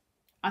out.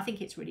 I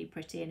think it's really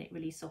pretty and it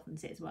really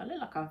softens it as well. I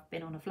look like I've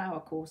been on a flower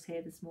course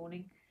here this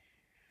morning.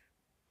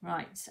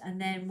 Right,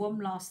 and then one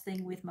last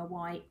thing with my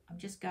white, I'm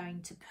just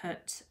going to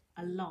put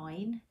a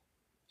line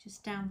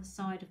just down the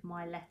side of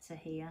my letter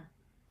here,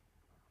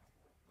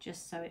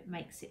 just so it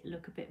makes it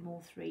look a bit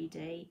more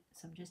 3D.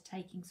 So I'm just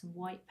taking some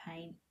white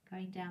paint,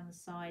 going down the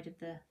side of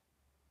the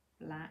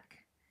black,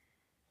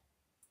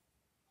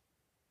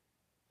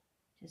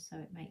 just so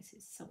it makes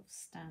it sort of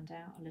stand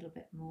out a little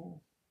bit more.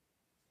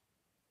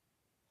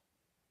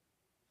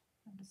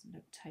 That doesn't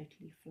look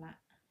totally flat.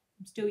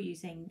 I'm still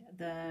using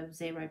the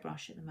zero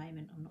brush at the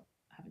moment.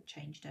 Haven't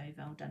changed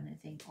over or done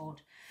anything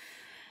odd.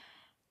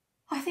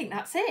 I think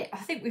that's it. I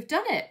think we've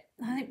done it.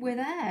 I think we're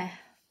there.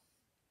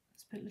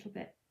 Let's put a little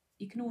bit.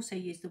 You can also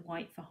use the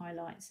white for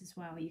highlights as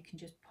well. You can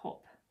just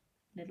pop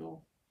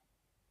little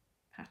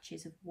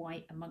patches of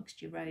white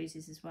amongst your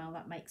roses as well.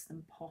 That makes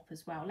them pop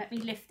as well. Let me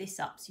lift this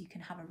up so you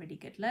can have a really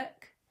good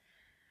look.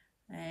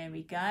 There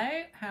we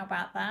go. How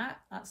about that?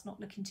 That's not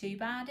looking too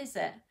bad, is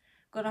it?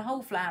 Got a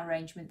whole flower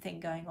arrangement thing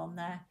going on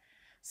there.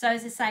 So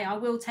as I say, I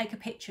will take a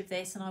picture of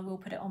this and I will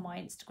put it on my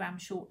Instagram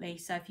shortly.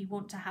 So if you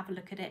want to have a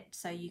look at it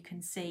so you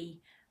can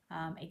see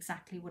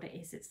exactly what it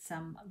is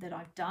that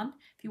I've done.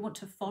 If you want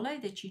to follow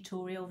the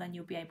tutorial, then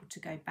you'll be able to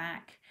go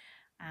back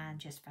and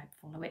just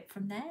follow it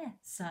from there.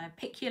 So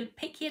pick your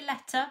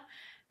letter,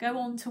 go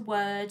on to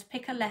Word,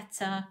 pick a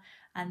letter,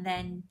 and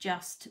then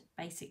just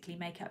basically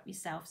make up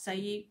yourself. So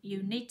you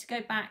need to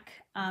go back.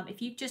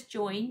 If you've just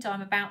joined,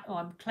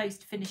 I'm close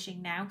to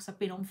finishing now because I've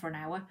been on for an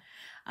hour.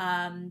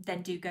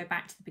 Then do go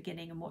back to the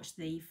beginning and watch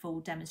the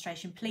full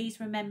demonstration. Please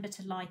remember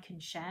to like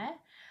and share.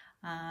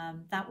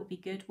 That would be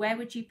good. Where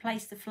would you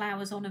place the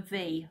flowers on a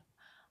V?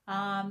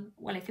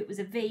 Well, if it was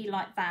a V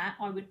like that,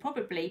 I would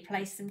probably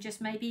place them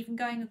just maybe even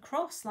going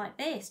across like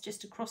this,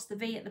 just across the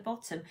V at the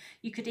bottom.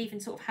 You could even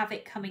sort of have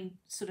it coming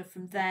sort of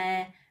from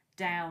there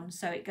down,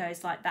 so it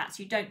goes like that,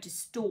 so you don't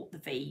distort the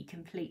V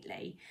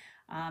completely.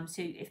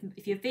 So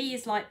if your V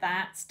is like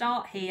that,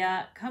 start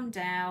here, come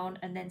down,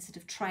 and then sort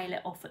of trail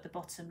it off at the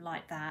bottom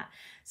like that.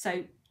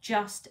 So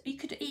just, you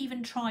could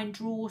even try and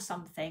draw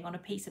something on a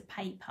piece of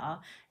paper,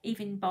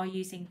 even by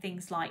using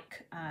things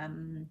like,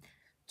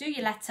 do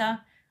your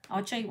letter.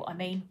 I'll show you what I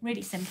mean,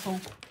 really simple.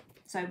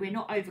 So we're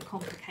not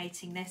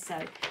overcomplicating this. So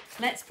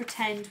let's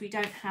pretend we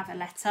don't have a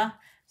letter.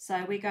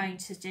 So we're going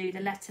to do the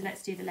letter,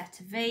 let's do the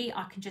letter V.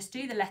 I can just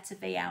do the letter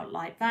V out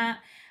like that.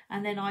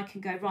 And then I can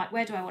go, right,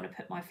 where do I want to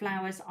put my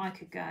flowers? I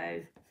could go,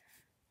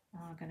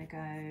 I'm going to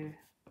go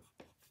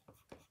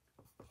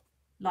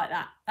like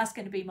that. That's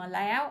going to be my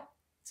layout.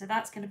 So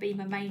that's going to be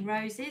my main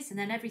roses. And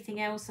then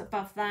everything else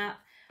above that,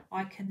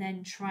 I can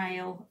then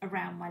trail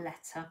around my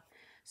letter.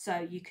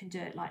 So you can do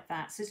it like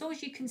that. So as long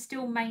as you can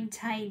still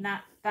maintain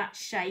that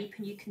shape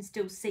and you can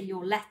still see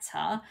your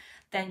letter,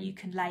 then you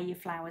can lay your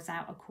flowers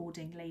out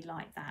accordingly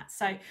like that.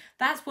 So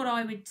that's what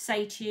I would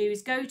say to you,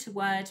 is go to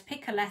Word,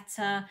 pick a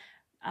letter,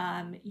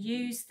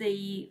 use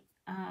the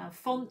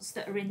fonts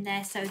that are in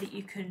there so that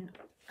you can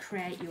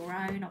create your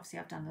own. Obviously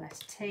I've done the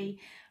letter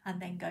T,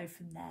 and then go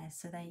from there.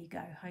 So there you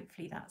go.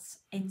 Hopefully that's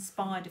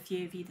inspired a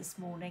few of you this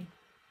morning.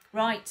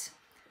 Right,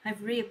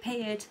 I've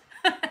reappeared.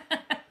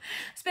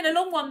 It's been a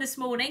long one this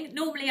morning.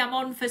 Normally I'm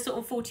on for sort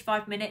of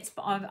 45 minutes,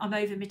 but I'm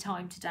over my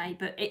time today.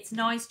 But it's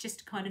nice just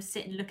to kind of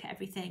sit and look at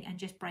everything and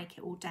just break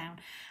it all down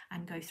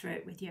and go through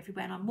it with you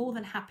everywhere. And I'm more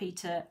than happy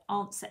to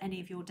answer any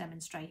of your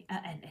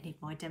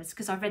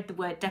because I read the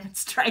word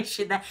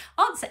demonstration there.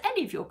 Answer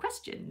any of your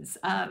questions.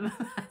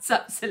 That's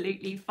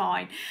absolutely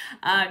fine.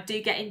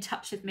 Do get in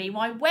touch with me.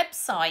 My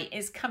website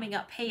is coming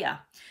up here.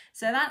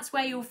 So that's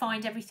where you'll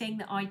find everything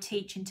that I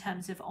teach in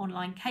terms of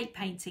online cake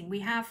painting. We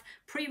have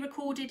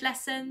pre-recorded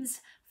lessons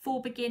for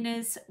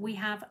beginners. We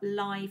have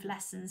live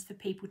lessons for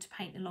people to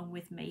paint along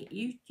with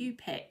me. You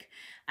pick.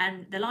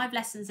 And the live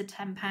lessons are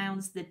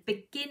 £10. The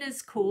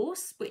beginners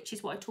course, which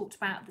is what I talked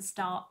about at the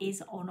start,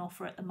 is on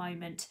offer at the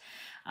moment.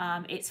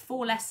 It's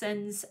 4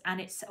 lessons and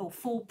it's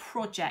 4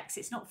 projects.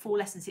 It's not 4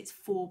 lessons, it's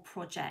 4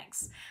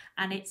 projects.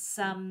 And it's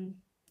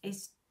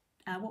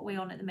what we're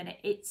on at the minute,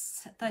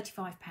 it's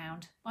 £35.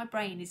 My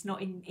brain is not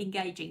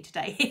engaging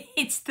today.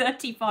 It's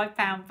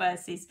 £35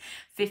 versus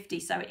 50,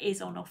 so it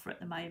is on offer at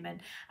the moment.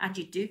 And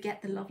you do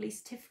get the lovely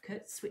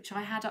certificates, which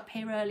I had up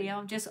here earlier.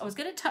 I was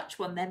going to touch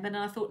one then, but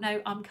then I thought,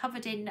 no, I'm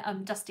covered in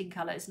dusting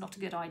colour. It's not a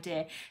good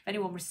idea. If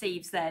anyone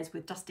receives theirs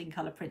with dusting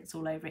colour prints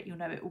all over it, you'll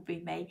know it will be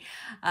me.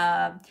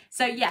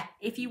 So yeah,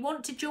 if you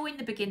want to join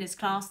the beginners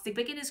class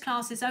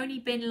has only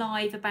been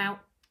live about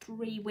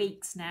 3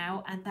 weeks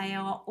now, and they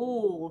are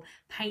all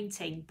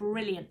painting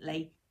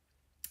brilliantly.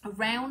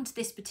 Around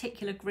this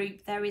particular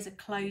group there is a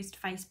closed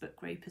Facebook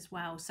group as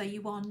well, so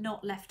you are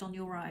not left on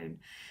your own.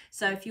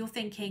 So if you're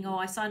thinking, oh,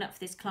 I sign up for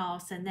this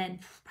class and then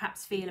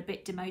perhaps feel a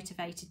bit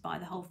demotivated by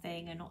the whole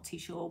thing and not too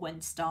sure when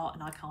to start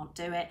and I can't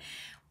do it,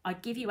 I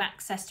give you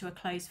access to a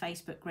closed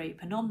Facebook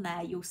group, and on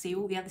there you'll see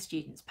all the other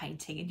students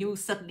painting, and you'll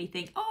suddenly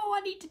think, oh,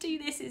 I need to do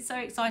this. It's so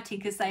exciting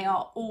because they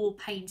are all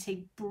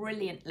painting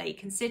brilliantly,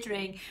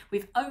 considering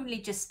we've only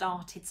just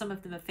started. Some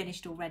of them have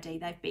finished already.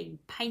 They've been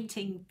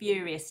painting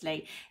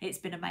furiously. It's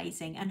been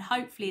amazing. And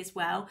hopefully as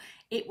well,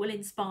 it will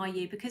inspire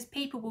you, because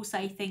people will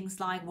say things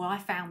like, well, I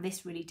found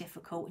this really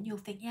difficult, and you'll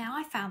think, yeah,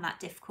 I found that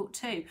difficult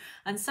too.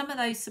 And some of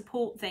those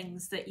support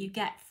things that you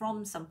get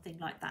from something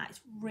like that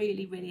is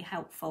really, really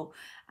helpful,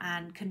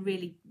 and can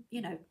really,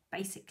 you know,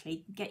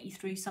 basically get you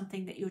through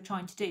something that you're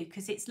trying to do.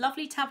 Because it's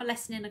lovely to have a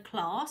lesson in a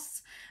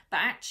class, but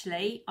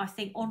actually I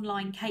think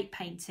online cake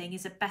painting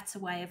is a better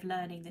way of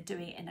learning than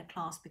doing it in a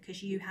class,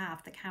 because you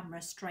have the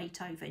camera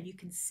straight over and you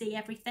can see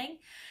everything.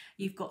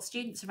 You've got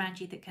students around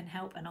you that can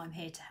help, and I'm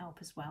here to help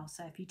as well.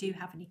 So if you do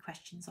have any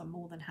questions, I'm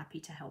more than happy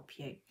to help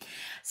you.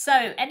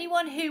 So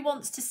anyone who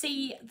wants to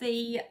see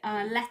the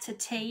letter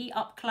T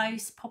up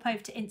close, pop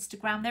over to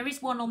Instagram. There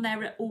is one on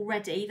there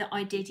already that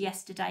I did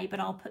yesterday, but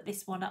I'll put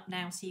this one up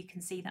now so you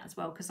can see that as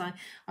well, because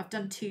I've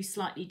done two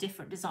slightly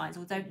different designs.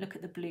 Or don't look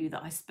at the blue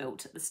that I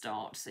spilt at the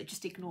start, so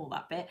just ignore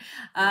that bit.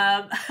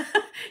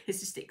 It's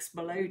just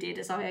exploded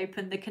as I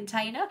opened the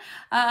container.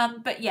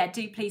 But yeah,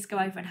 do please go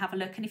over and have a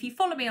look. And if you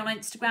follow me on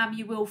Instagram,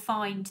 you will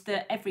find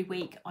that every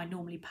week I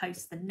normally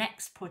post the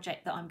next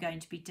project that I'm going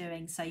to be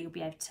doing, so you'll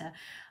be able to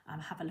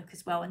have a look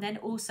as well. And then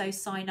also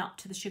sign up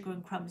to the Sugar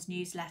and Crumbs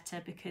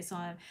newsletter, because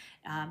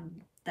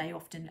they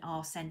often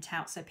are sent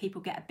out, so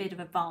people get a bit of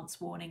advance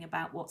warning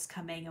about what's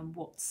coming and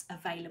what's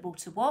available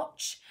to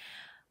watch,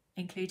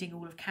 including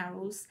all of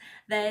Carol's.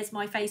 There's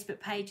my Facebook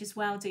page as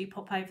well. Do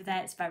pop over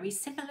there. It's a very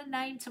similar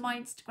name to my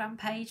Instagram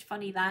page,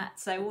 funny that.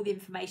 So all the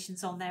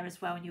information's on there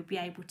as well, and you'll be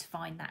able to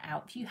find that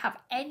out. If you have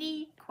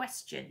any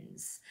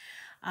questions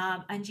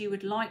and you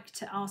would like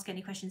to ask any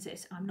questions,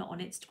 I'm not on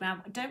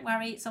Instagram, don't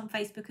worry, it's on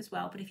Facebook as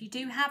well. But if you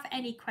do have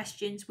any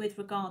questions with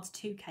regards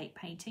to cake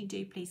painting,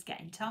 do please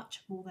get in touch.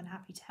 I'm more than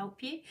happy to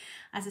help you.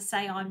 As I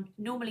say, I'm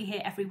normally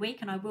here every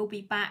week, and I will be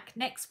back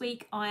next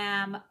week. I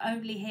am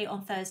only here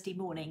on Thursday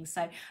morning,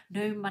 so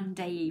no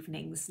Monday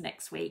evenings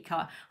next week.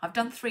 I've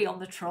done 3 on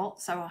the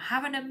trot, so I'm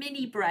having a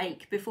mini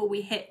break before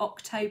we hit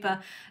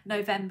October,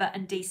 November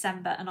and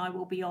December, and I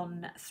will be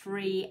on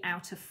 3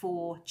 out of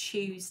 4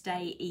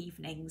 Tuesday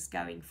evenings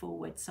going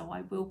forward. So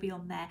I will be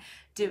on there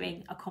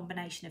doing a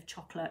combination of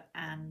chocolate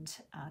and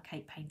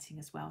cake painting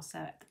as well.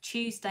 So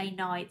Tuesday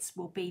nights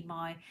will be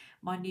my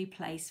new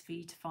place for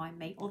you to find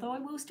me, although I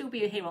will still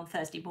be here on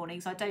Thursday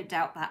mornings. I don't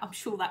doubt that. I'm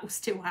sure that will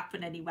still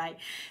happen anyway.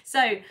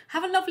 So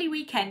have a lovely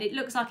weekend. It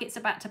looks like it's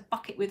about to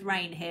bucket with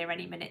rain here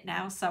any minute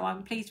now, so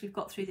I'm pleased we've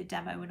got through the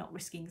demo. We're not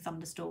risking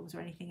thunderstorms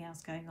or anything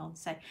else going on.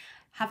 So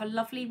have a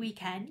lovely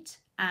weekend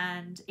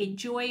and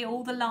enjoy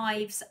all the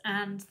lives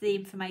and the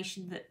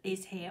information that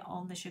is here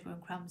on the Sugar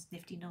and Crumbs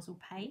Nifty Nozzle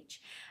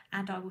page,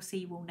 and I will see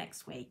you all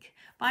next week.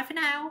 Bye for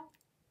now.